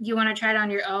you want to try it on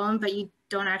your own, but you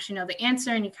don't actually know the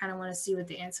answer and you kind of want to see what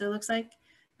the answer looks like,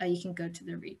 you can go to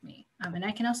the README. And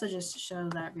I can also just show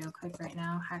that real quick right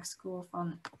now, Hackschool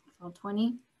Fall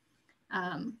 20.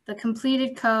 The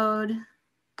completed code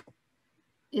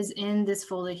is in this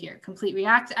folder here, Complete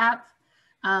React App.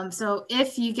 So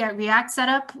if you get React set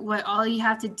up, what all you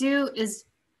have to do is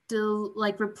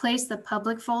replace the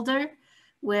public folder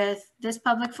with this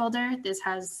public folder. This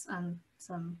has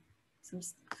some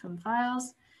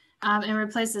files, and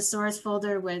replace the source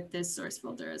folder with this source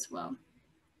folder as well.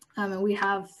 And we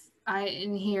have,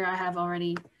 in here I have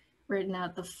already written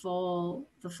out the full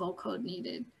code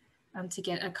needed to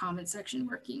get a comment section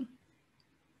working.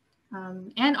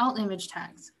 And alt image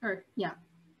tags, or yeah.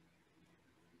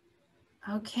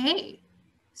 Okay,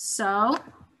 so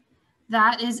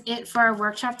that is it for our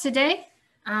workshop today.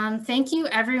 Thank you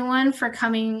everyone for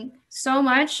coming so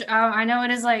much. I know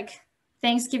it is like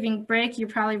Thanksgiving break. You're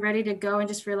probably ready to go and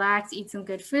just relax, eat some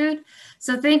good food.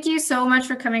 So thank you so much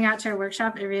for coming out to our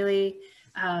workshop. It really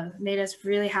made us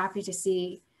really happy to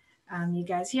see you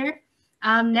guys here.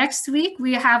 Next week,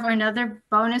 we have another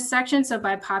bonus section. So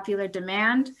by popular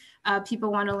demand,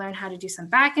 people want to learn how to do some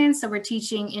backend. So we're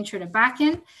teaching Intro to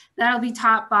Backend. That'll be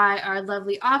taught by our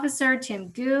lovely officer, Tim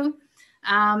Gu.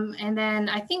 And then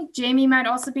I think Jamie might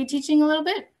also be teaching a little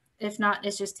bit. If not,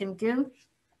 it's just Tim Gu.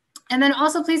 And then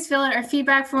also please fill out our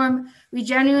feedback form. We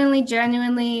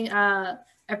genuinely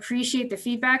appreciate the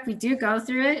feedback. We do go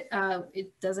through it.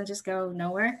 It doesn't just go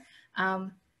nowhere.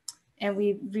 And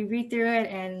we read through it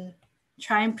and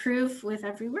try and improve with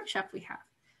every workshop we have.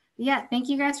 But yeah, thank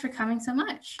you guys for coming so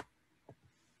much.